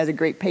psychologist, has a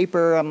great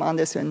paper on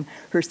this and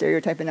her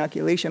stereotype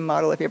inoculation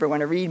model if you ever want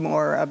to read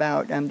more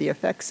about the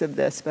effects of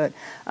this. But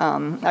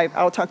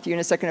I'll talk to you in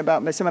a second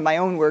about some of my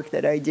own work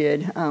that I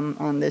did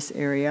on this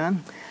area.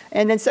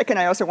 And then second,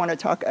 I also want to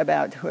talk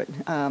about what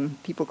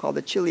people call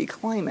the chilly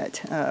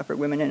climate for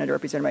women and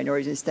underrepresented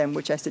minorities in STEM,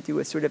 which has to do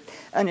with sort of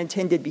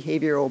unintended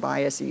behavioral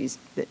biases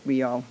that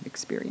we all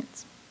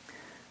experience.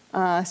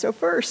 So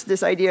first,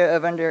 this idea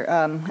of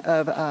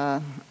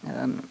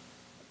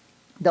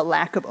the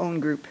lack of own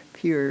group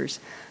peers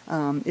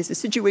is a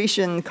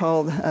situation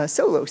called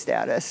solo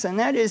status, and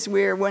that is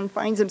where one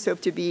finds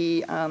himself to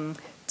be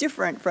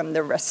different from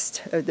the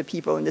rest of the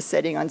people in the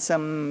setting on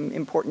some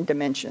important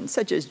dimensions,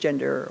 such as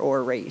gender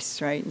or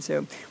race, right? And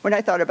so when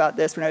I thought about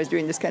this, when I was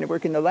doing this kind of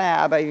work in the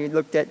lab, I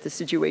looked at the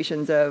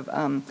situations of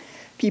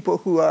people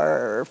who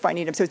are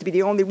finding themselves to be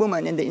the only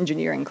woman in the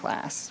engineering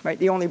class, right?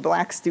 The only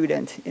black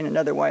student in an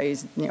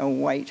otherwise,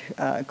 white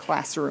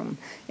classroom,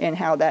 and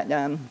how that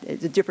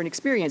is a different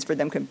experience for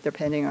them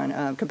depending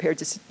on compared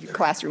to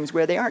classrooms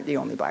where they aren't the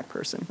only black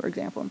person, for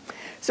example.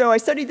 So I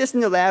studied this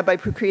in the lab by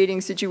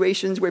creating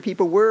situations where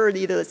people were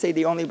either, let's say,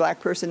 the only black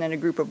person in a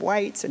group of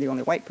whites or the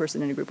only white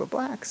person in a group of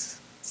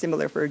blacks,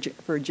 similar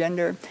for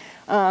gender.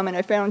 And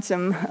I found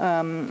some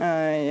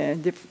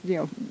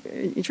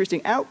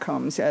interesting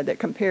outcomes that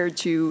compared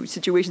to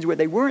situations where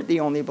they weren't the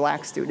only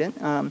black student.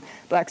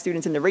 Black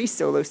students in the race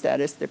solo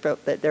status, they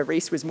felt that their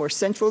race was more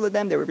central to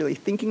them. They were really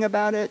thinking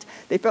about it.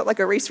 They felt like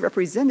a race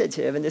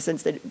representative in the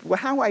sense that, well,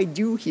 how I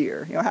do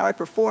here, how I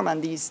perform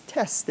on these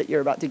tests that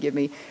you're about to give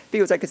me,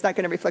 feels like it's not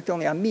going to reflect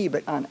only on me,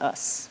 but on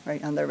us,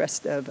 right, on the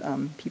rest of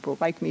people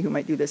like me who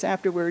might do this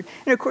afterward.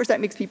 And of course,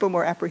 that makes people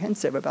more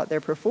apprehensive about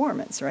their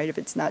performance, right, if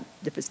it's not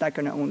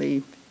going to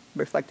only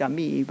reflect on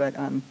me, but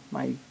on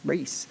my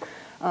race.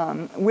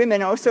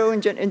 Women also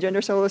in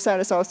gender solo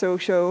status also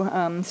show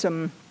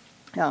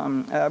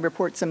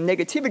report some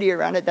negativity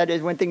around it. That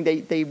is one thing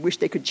they wish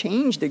they could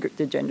change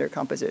the gender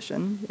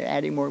composition,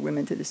 adding more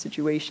women to the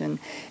situation.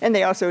 And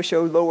they also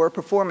show lower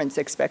performance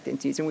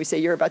expectancies. And we say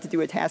you're about to do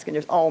a task and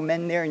there's all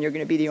men there and you're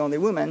going to be the only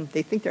woman.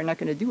 They think they're not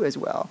going to do as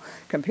well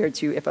compared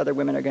to if other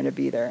women are going to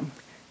be there.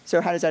 So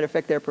how does that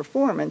affect their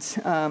performance?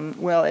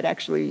 Well, it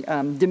actually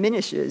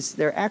diminishes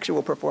their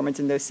actual performance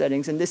in those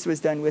settings. And this was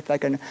done with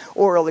like an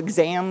oral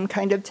exam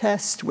kind of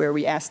test where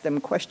we asked them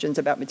questions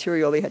about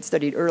material they had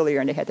studied earlier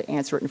and they had to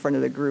answer it in front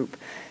of the group.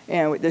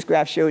 And what this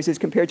graph shows is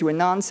compared to a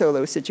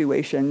non-solo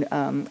situation,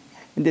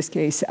 in this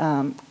case,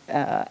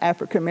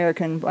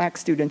 African-American black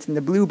students in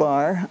the blue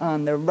bar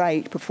on the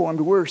right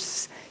performed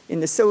worse in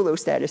the solo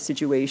status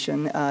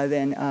situation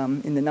than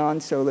in the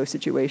non-solo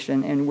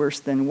situation, and worse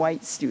than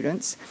white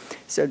students.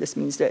 So this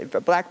means that if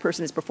a black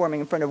person is performing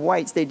in front of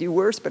whites, they do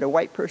worse, but a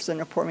white person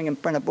performing in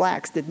front of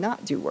blacks did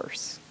not do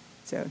worse.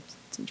 So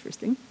it's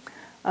interesting.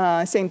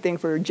 Same thing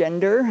for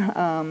gender.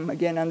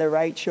 Again, on the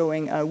right,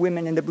 showing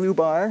women in the blue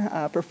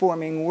bar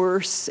performing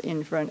worse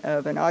in front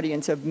of an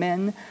audience of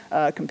men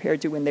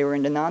compared to when they were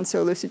in the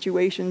non-solo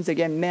situations.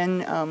 Again,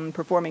 men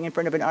performing in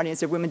front of an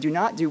audience of women do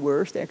not do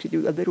worse. They actually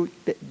do a little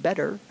bit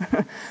better.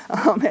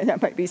 And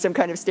that might be some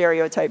kind of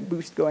stereotype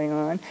boost going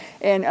on.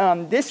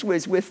 And this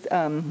was with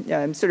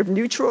sort of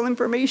neutral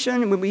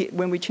information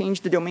when we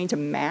changed the domain to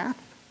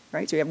math.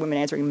 Right? So we have women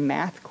answering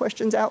math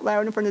questions out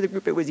loud in front of the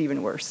group. It was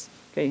even worse.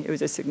 Okay? It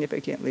was a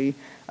significantly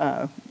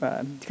kind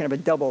of a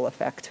double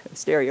effect,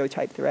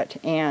 stereotype threat,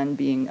 and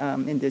being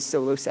in this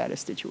solo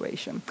status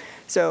situation.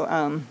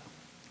 So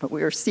what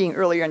we were seeing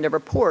earlier in the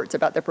reports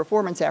about the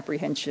performance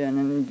apprehension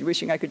and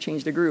wishing I could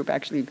change the group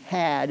actually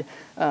had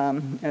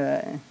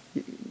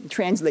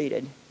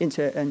translated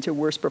into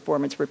worse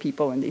performance for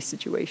people in these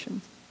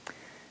situations.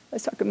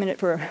 Let's talk a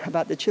minute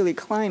about the chilly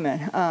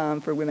climate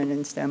for women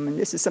in STEM. And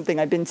this is something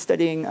I've been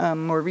studying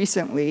more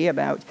recently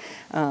about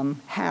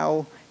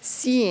how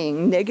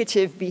seeing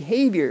negative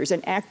behaviors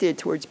enacted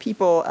towards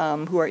people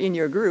who are in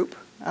your group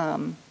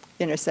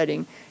in a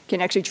setting can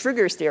actually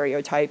trigger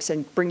stereotypes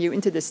and bring you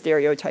into the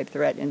stereotype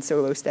threat and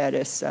solo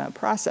status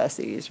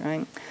processes,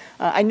 right?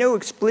 I know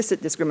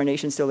explicit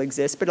discrimination still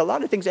exists, but a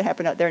lot of things that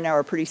happen out there now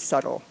are pretty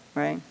subtle,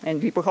 right? And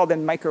people call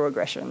them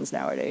microaggressions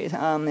nowadays.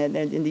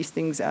 And these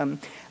things,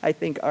 I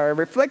think, are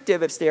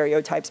reflective of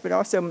stereotypes, but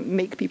also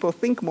make people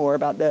think more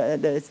about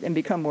and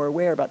become more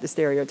aware about the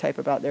stereotype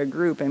about their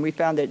group. And we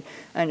found that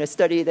in a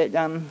study that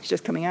is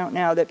just coming out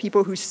now, that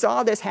people who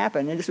saw this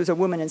happen, and this was a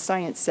woman in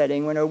science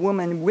setting, when a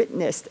woman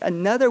witnessed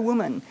another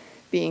woman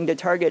being the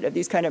target of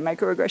these kind of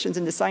microaggressions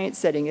in the science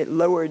setting, it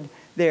lowered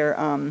their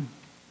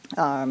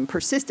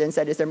persistence,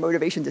 that is their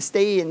motivation to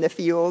stay in the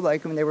field,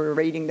 like when they were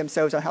rating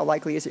themselves on how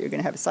likely is it you're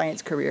going to have a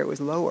science career, was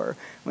lower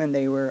when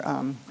they were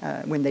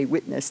when they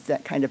witnessed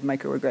that kind of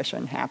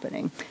microaggression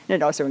happening. And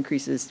it also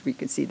increases, we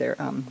could see their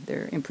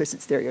implicit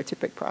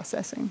stereotypic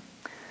processing.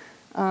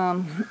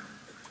 A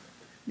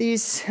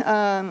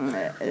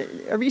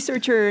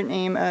researcher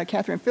named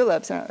Catherine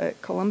Phillips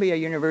at Columbia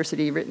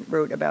University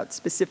wrote about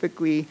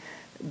specifically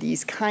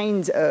these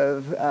kinds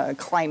of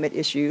climate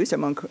issues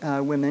among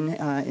women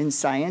in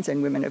science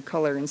and women of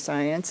color in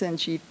science, and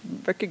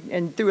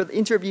through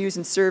interviews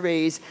and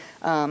surveys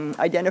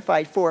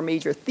identified 4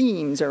 major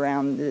themes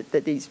around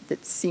that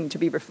seem to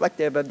be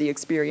reflective of the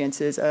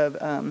experiences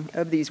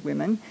of these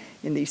women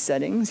in these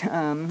settings,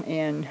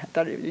 and I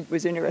thought it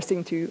was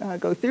interesting to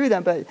go through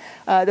them. But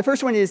the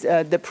first one is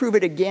the prove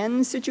it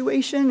again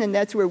situation, and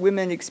that's where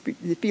women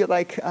feel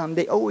like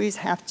they always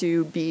have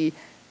to be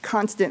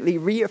constantly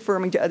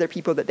reaffirming to other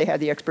people that they have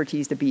the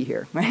expertise to be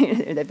here,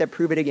 right? That they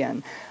prove it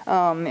again.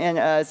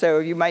 So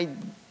you might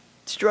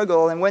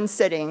struggle in one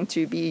setting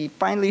to be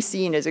finally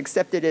seen as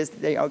accepted as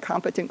a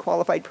competent,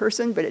 qualified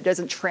person, but it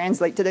doesn't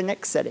translate to the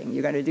next setting.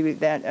 You got to do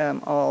that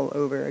all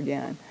over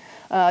again.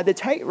 the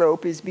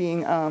tightrope is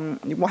being,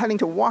 having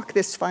to walk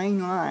this fine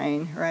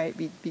line, right,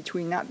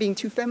 between not being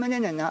too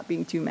feminine and not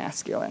being too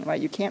masculine, right?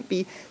 You can't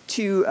be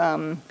too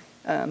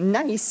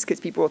nice because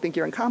people will think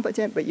you're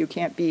incompetent, but you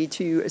can't be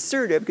too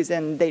assertive because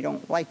then they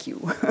don't like you.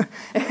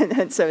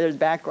 and so there's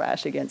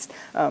backlash against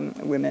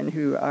women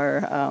who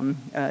are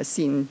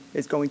seen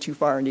as going too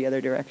far in the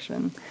other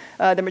direction.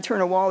 The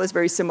maternal wall is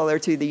very similar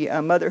to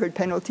the motherhood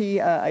penalty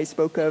I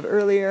spoke of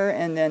earlier,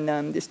 and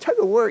then this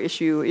tug-of-war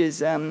issue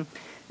is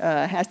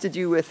has to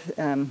do with,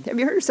 have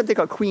you heard of something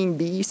called queen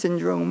bee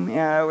syndrome,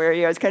 where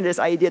it's kind of this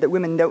idea that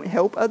women don't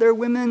help other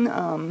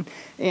women,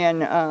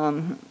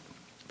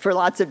 for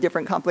lots of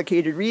different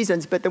complicated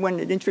reasons, but the one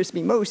that interests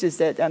me most is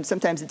that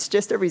sometimes it's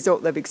just a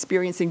result of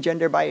experiencing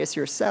gender bias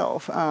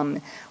yourself.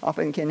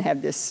 Often can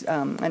have this,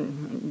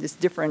 this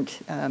different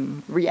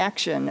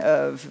reaction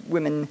of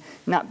women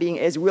not being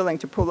as willing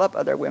to pull up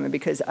other women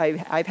because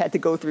I've had to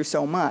go through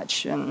so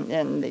much,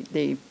 and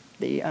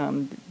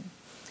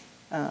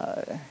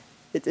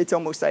it's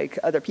almost like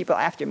other people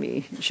after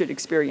me should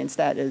experience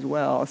that as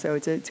well. So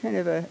it's kind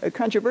of a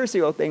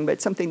controversial thing,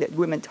 but something that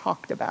women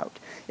talked about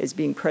as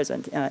being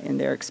present in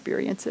their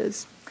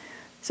experiences.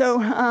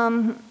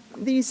 So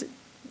these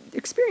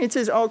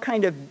experiences all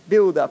kind of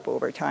build up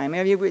over time.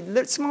 I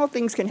mean, small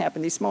things can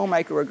happen, these small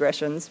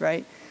microaggressions,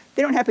 right?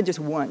 They don't happen just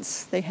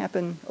once. They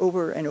happen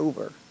over and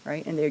over,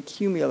 right? And they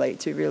accumulate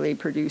to really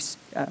produce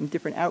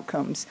different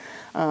outcomes.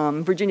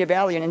 Virginia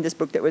Valiant, in this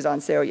book that was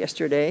on sale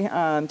yesterday,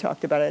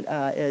 talked about it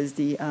as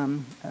the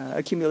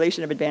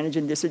accumulation of advantage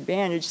and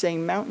disadvantage,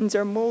 saying mountains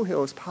are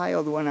molehills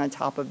piled one on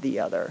top of the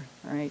other,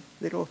 right?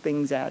 Little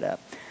things add up.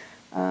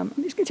 I'm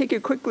just going to take you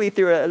quickly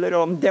through a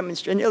little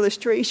an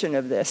illustration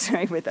of this,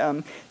 right, with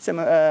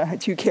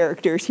two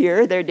characters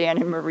here. They're Dan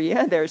and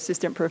Maria. They're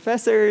assistant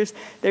professors.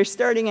 They're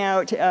starting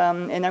out,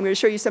 and I'm going to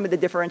show you some of the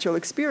differential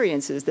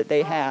experiences that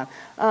they have.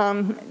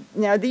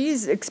 Now,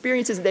 these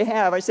experiences they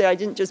have, I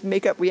didn't just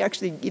make up. We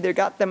actually either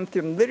got them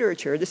from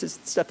literature. This is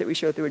stuff that we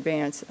show through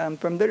Advance,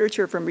 from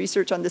literature, from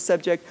research on the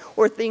subject,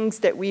 or things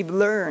that we've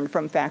learned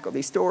from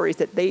faculty, stories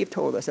that they've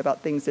told us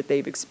about things that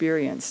they've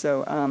experienced.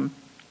 So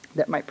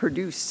that might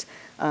produce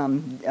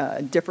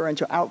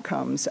differential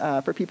outcomes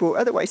for people who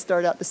otherwise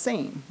start out the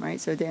same,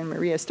 right? So Dan and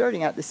Maria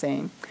starting out the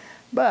same.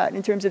 But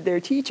in terms of their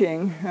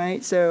teaching,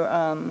 right, so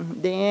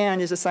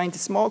Dan is assigned to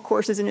small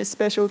courses in his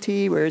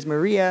specialty, whereas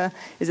Maria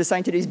is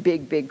assigned to these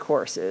big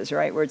courses,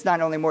 right, where it's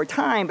not only more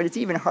time, but it's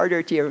even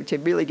harder to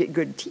really get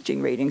good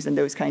teaching ratings in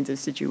those kinds of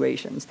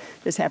situations.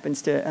 This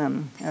happens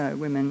to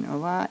women a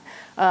lot.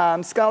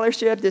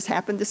 Scholarship, this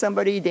happened to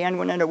somebody. Dan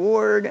won an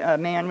award. A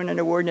man won an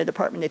award in the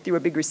department. They threw a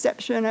big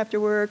reception after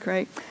work,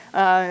 right?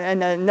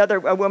 And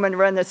a woman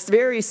ran this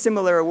very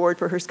similar award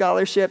for her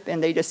scholarship,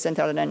 and they just sent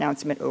out an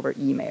announcement over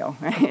email,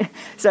 right?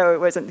 So it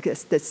wasn't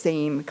the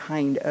same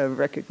kind of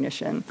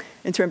recognition.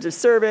 In terms of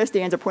service,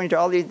 Dan's appointed to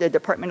all the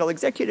departmental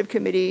executive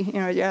committee.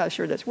 Yeah,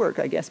 sure, that's work,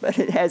 I guess, but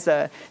it has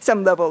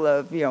some level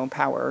of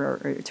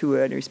power to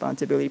it,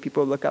 responsibility.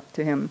 People look up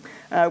to him.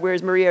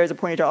 Whereas Maria is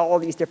appointed to all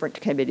these different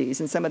committees,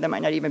 and some of them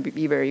might not even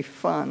be very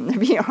fun to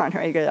be on,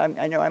 right?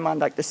 I know I'm on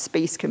like the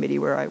space committee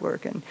where I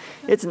work, and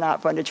it's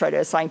not fun to try to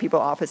assign people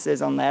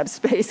offices on lab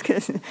space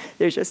because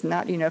there's just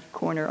not enough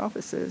corner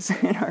offices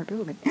in our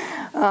building.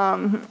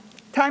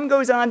 Time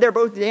goes on. They're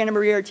both, Dan and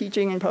Maria are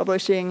teaching and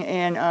publishing,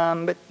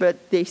 and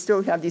but they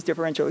still have these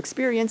differential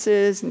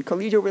experiences and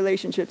collegial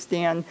relationships.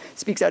 Dan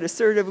speaks out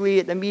assertively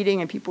at the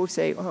meeting, and people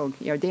say, "Oh,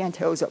 Dan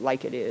tells it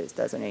like it is,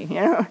 doesn't he?"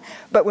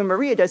 But when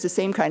Maria does the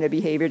same kind of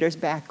behavior, there's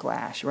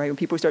backlash, right? When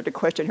people start to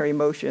question her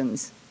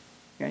emotions,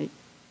 right?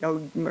 Oh,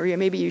 Maria,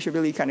 maybe you should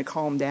really kind of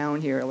calm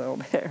down here a little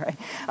bit, right?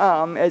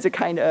 As a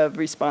kind of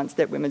response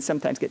that women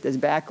sometimes get this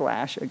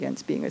backlash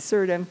against being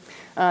assertive.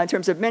 In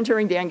terms of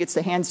mentoring, Dan gets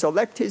to hand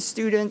select his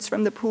students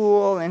from the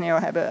pool, and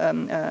have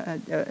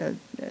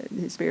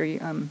his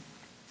very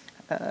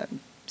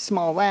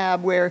small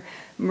lab where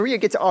Maria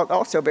gets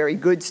also very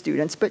good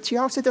students, but she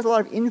also does a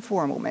lot of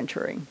informal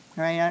mentoring.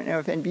 Right? I don't know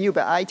if any of you,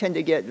 but I tend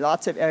to get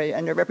lots of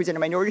underrepresented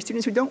minority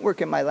students who don't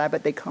work in my lab,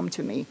 but they come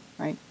to me,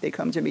 right? They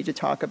come to me to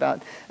talk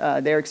about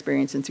their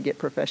experience and to get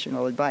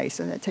professional advice,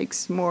 and that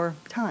takes more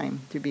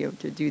time to be able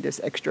to do this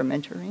extra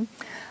mentoring.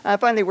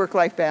 Finally,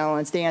 work-life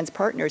balance. Dan's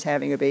partner is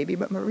having a baby,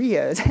 but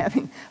Maria is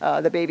having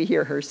the baby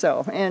here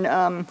herself. And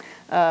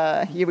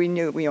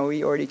we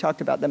already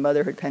talked about the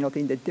motherhood penalty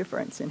and the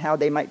difference and how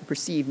they might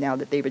perceive now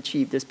that they've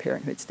achieved this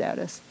parenthood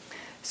status.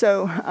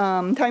 So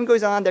time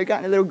goes on, they've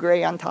gotten a little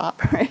gray on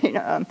top, right?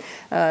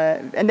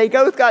 And they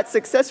both got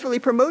successfully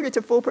promoted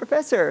to full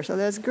professor, so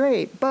that's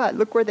great. But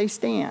look where they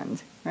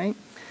stand, right?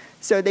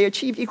 So they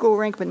achieved equal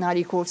rank but not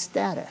equal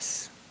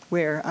status,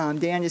 where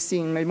Dan is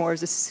seen more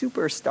as a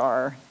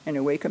superstar in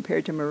a way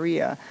compared to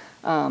Maria.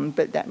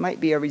 But that might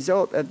be a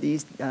result of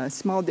these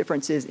small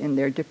differences in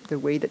the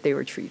way that they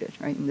were treated,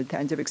 right? And the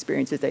kinds of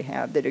experiences they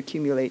have that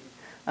accumulate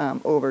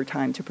over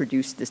time to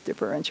produce this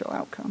differential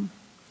outcome.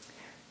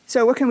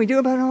 So what can we do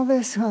about all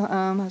this?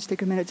 Let's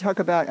take a minute to talk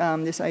about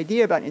this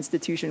idea about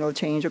institutional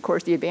change. Of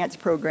course, the advanced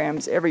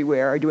programs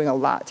everywhere are doing a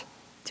lot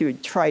to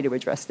try to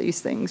address these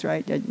things,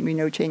 right? We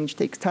know change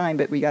takes time,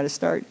 but we got to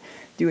start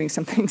doing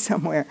something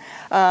somewhere.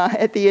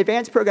 At the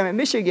advanced program at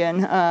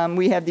Michigan,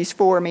 we have these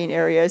 4 main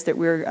areas that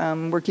we're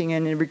working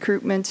in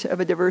recruitment of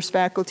a diverse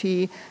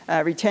faculty,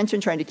 retention,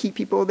 trying to keep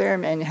people there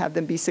and have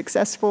them be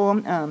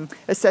successful,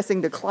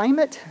 assessing the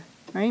climate,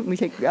 right? We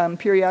take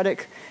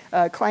periodic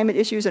climate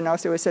issues and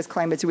also assess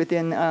climates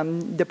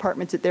within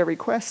departments at their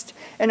request,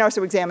 and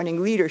also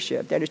examining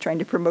leadership, that is trying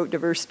to promote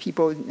diverse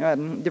people,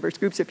 diverse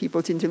groups of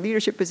people into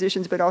leadership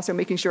positions, but also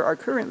making sure our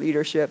current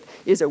leadership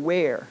is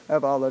aware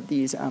of all of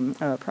these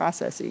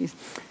processes.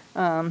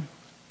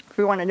 If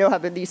we want to know how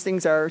these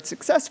things are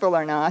successful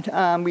or not,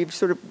 we've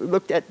sort of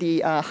looked at the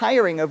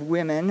hiring of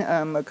women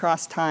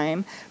across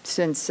time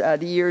since the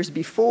years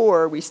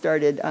before we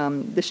started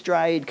the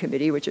STRIDE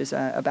committee, which is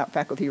about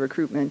faculty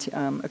recruitment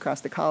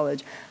across the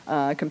college,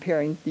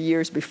 comparing the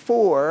years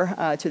before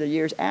to the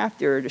years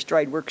after the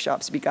STRIDE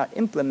workshops got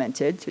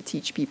implemented to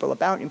teach people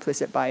about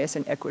implicit bias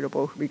and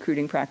equitable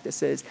recruiting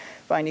practices,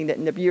 finding that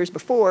in the years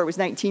before it was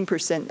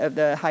 19% of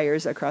the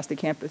hires across the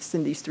campus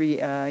in these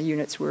 3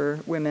 units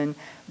were women,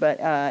 but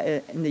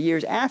in the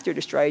years after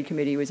the STRIDE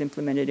committee was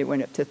implemented, it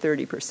went up to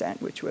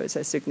 30%, which was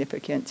a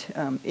significant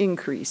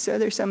increase. So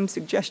there's some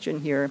suggestion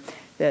here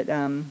that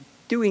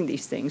doing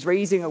these things,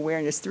 raising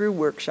awareness through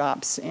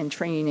workshops and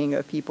training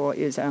of people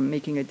is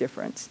making a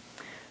difference.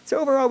 So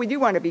overall, we do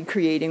want to be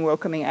creating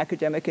welcoming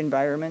academic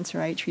environments,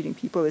 right? Treating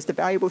people as the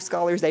valuable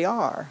scholars they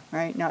are,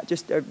 right? Not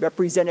just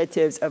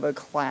representatives of a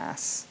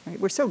class. Right?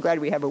 We're so glad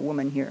we have a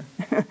woman here.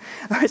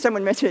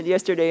 Someone mentioned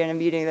yesterday in a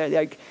meeting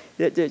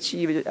that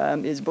she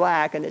is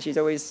black and that she's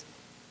always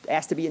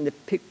asked to be in the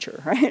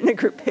picture, right? In the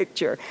group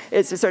picture.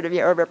 It's a sort of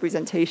a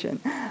representation.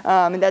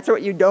 And that's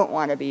what you don't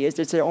want to be, is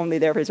just only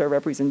there as a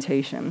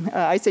representation.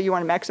 I say you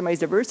want to maximize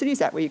diversity,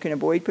 so that way you can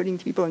avoid putting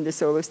people in the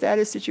solo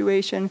status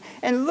situation.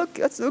 And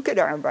let's look at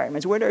our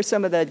environments. What are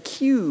some of the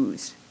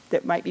cues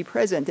that might be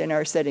present in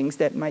our settings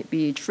that might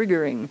be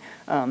triggering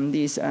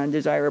these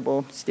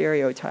undesirable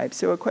stereotypes?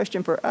 So a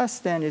question for us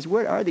then is,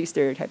 what are these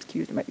stereotypes,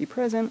 cues that might be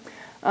present?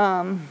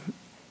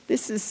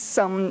 This is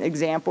some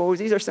examples.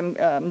 These are some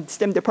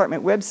STEM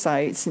department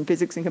websites in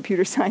physics and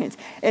computer science.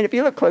 And if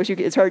you look close,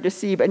 it's hard to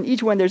see, but in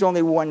each one there's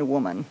only one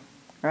woman,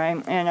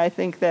 right? And I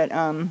think that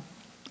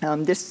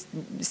this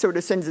sort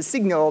of sends a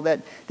signal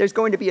that there's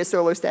going to be a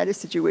solo status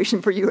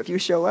situation for you if you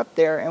show up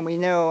there, and we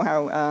know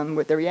how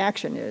what the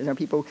reaction is. Or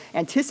people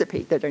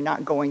anticipate that they're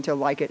not going to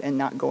like it and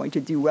not going to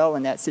do well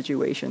in that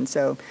situation.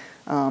 So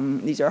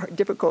these are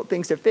difficult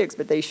things to fix,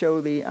 but they show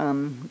the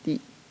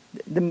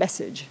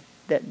message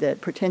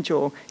that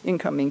potential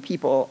incoming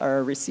people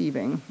are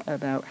receiving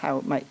about how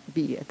it might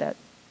be at that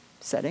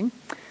setting.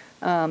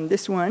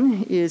 This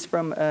one is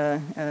from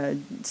a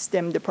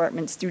STEM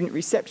department student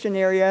reception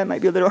area. It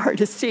might be a little hard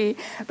to see,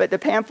 but the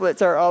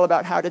pamphlets are all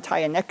about how to tie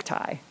a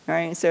necktie,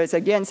 right? So it's,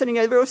 again, sending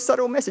a real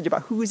subtle message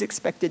about who's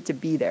expected to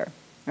be there,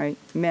 right?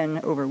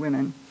 Men over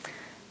women.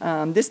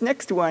 This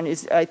next one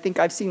is, I think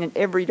I've seen in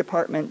every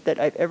department that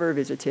I've ever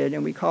visited,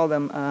 and we call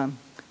them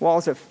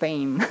walls of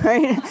fame,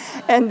 right?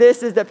 And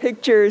this is the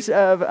pictures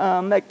of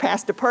like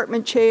past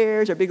department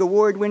chairs or big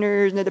award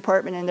winners in the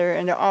department, and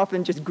they're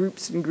often just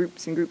groups and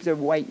groups and groups of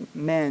white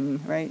men,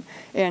 right?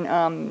 And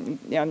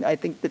I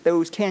think that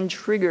those can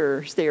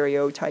trigger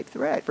stereotype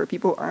threat for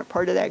people who aren't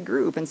part of that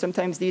group. And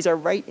sometimes these are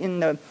right in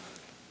the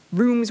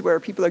rooms where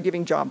people are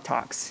giving job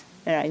talks.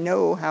 And I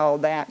know how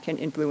that can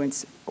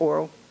influence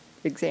oral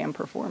exam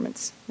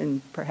performance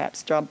and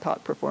perhaps job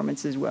talk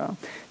performance as well.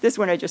 This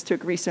one I just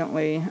took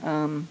recently.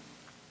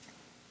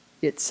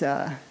 It's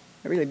a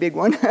really big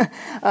one.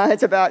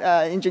 It's about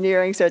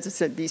engineering. So it's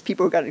these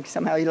people who got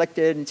somehow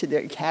elected into the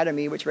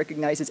academy, which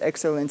recognizes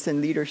excellence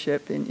in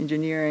leadership in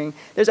engineering.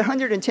 There's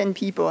 110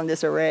 people in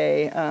this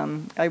array.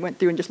 I went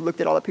through and just looked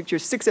at all the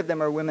pictures. 6 of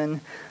them are women.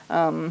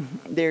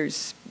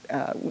 There's,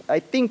 I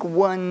think,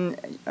 one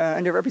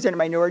underrepresented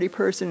minority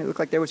person. It looked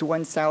like there was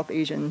one South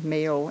Asian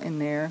male in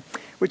there,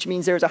 which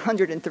means there's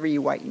 103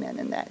 white men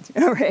in that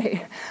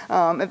array.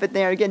 But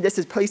then again, this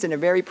is placed in a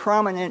very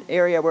prominent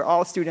area where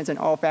all students and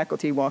all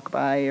faculty walk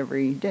by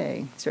every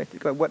day. So I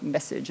think about what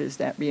message is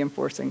that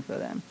reinforcing for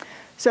them.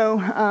 So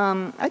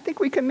I think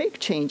we can make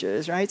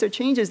changes, right? So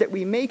changes that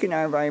we make in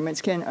our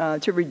environments can,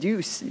 to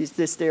reduce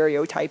the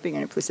stereotyping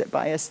and implicit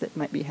bias that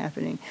might be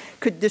happening,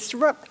 could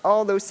disrupt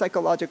all those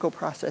psychological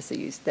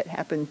processes that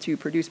happen to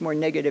produce more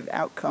negative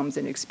outcomes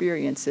and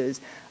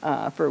experiences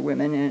for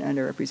women and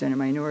underrepresented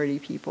minority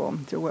people.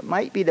 So what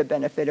might be the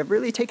benefit of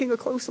really taking a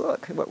close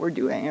look at what we're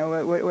doing,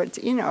 what's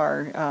in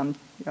our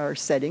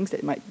settings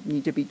that might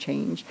need to be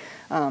changed.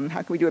 How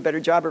can we do a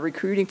better job of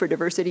recruiting for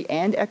diversity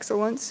and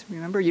excellence?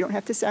 Remember, you don't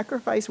have to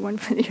sacrifice one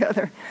for the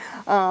other.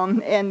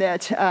 And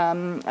that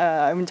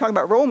when talking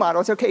about role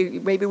models, okay,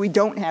 maybe we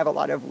don't have a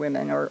lot of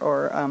women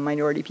or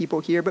minority people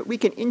here, but we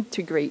can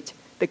integrate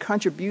the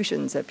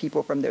contributions of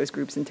people from those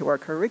groups into our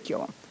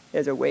curriculum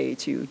as a way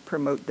to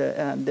promote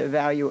the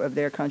value of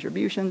their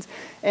contributions.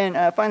 And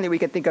finally, we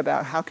can think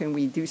about how can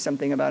we do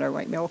something about our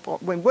white male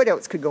fault, when what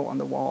else could go on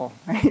the wall,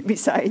 right,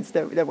 besides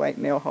the white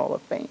male wall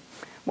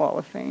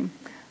of fame.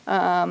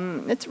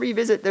 Let's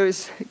revisit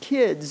those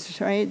kids,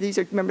 right? These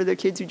are, remember the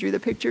kids who drew the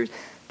pictures?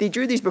 They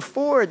drew these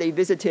before they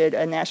visited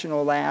a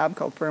national lab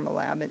called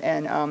Lab,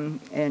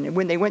 and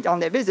when they went on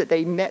that visit,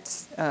 they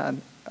met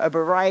a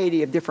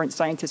variety of different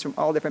scientists from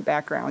all different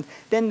backgrounds.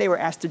 Then they were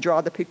asked to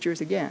draw the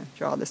pictures again,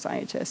 draw the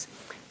scientists.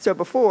 So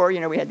before,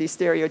 we had these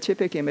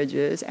stereotypic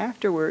images.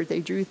 Afterward, they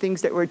drew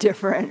things that were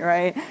different,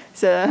 right?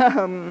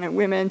 So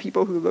women,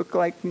 people who look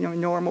like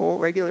normal,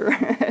 regular,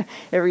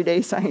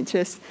 everyday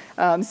scientists.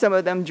 Some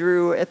of them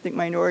drew ethnic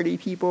minority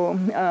people.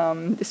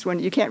 This one,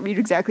 you can't read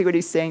exactly what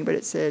he's saying, but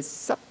it says,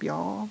 "Sup,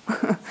 y'all."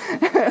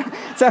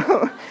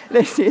 So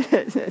they see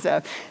this as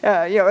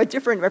a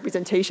different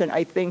representation,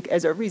 I think,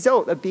 as a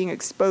result of being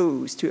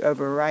exposed to a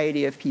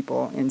variety of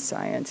people in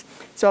science.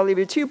 So I'll leave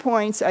you 2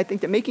 points. I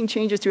think that making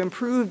changes to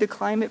improve the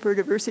climate for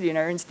diversity in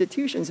our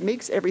institutions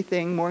makes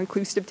everything more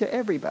inclusive to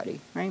everybody,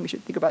 right? We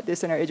should think about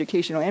this in our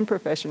educational and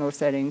professional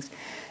settings.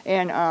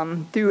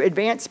 And through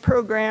advanced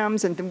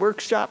programs and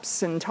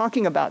workshops and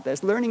talking about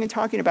this, learning and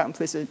talking about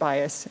implicit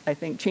bias, I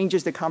think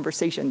changes the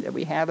conversation that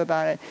we have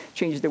about it,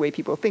 changes the way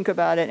people think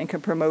about it, and can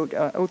promote,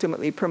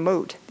 ultimately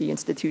promote the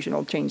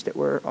institutional change that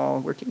we're all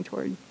working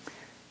toward.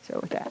 So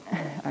with that,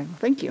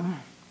 thank you.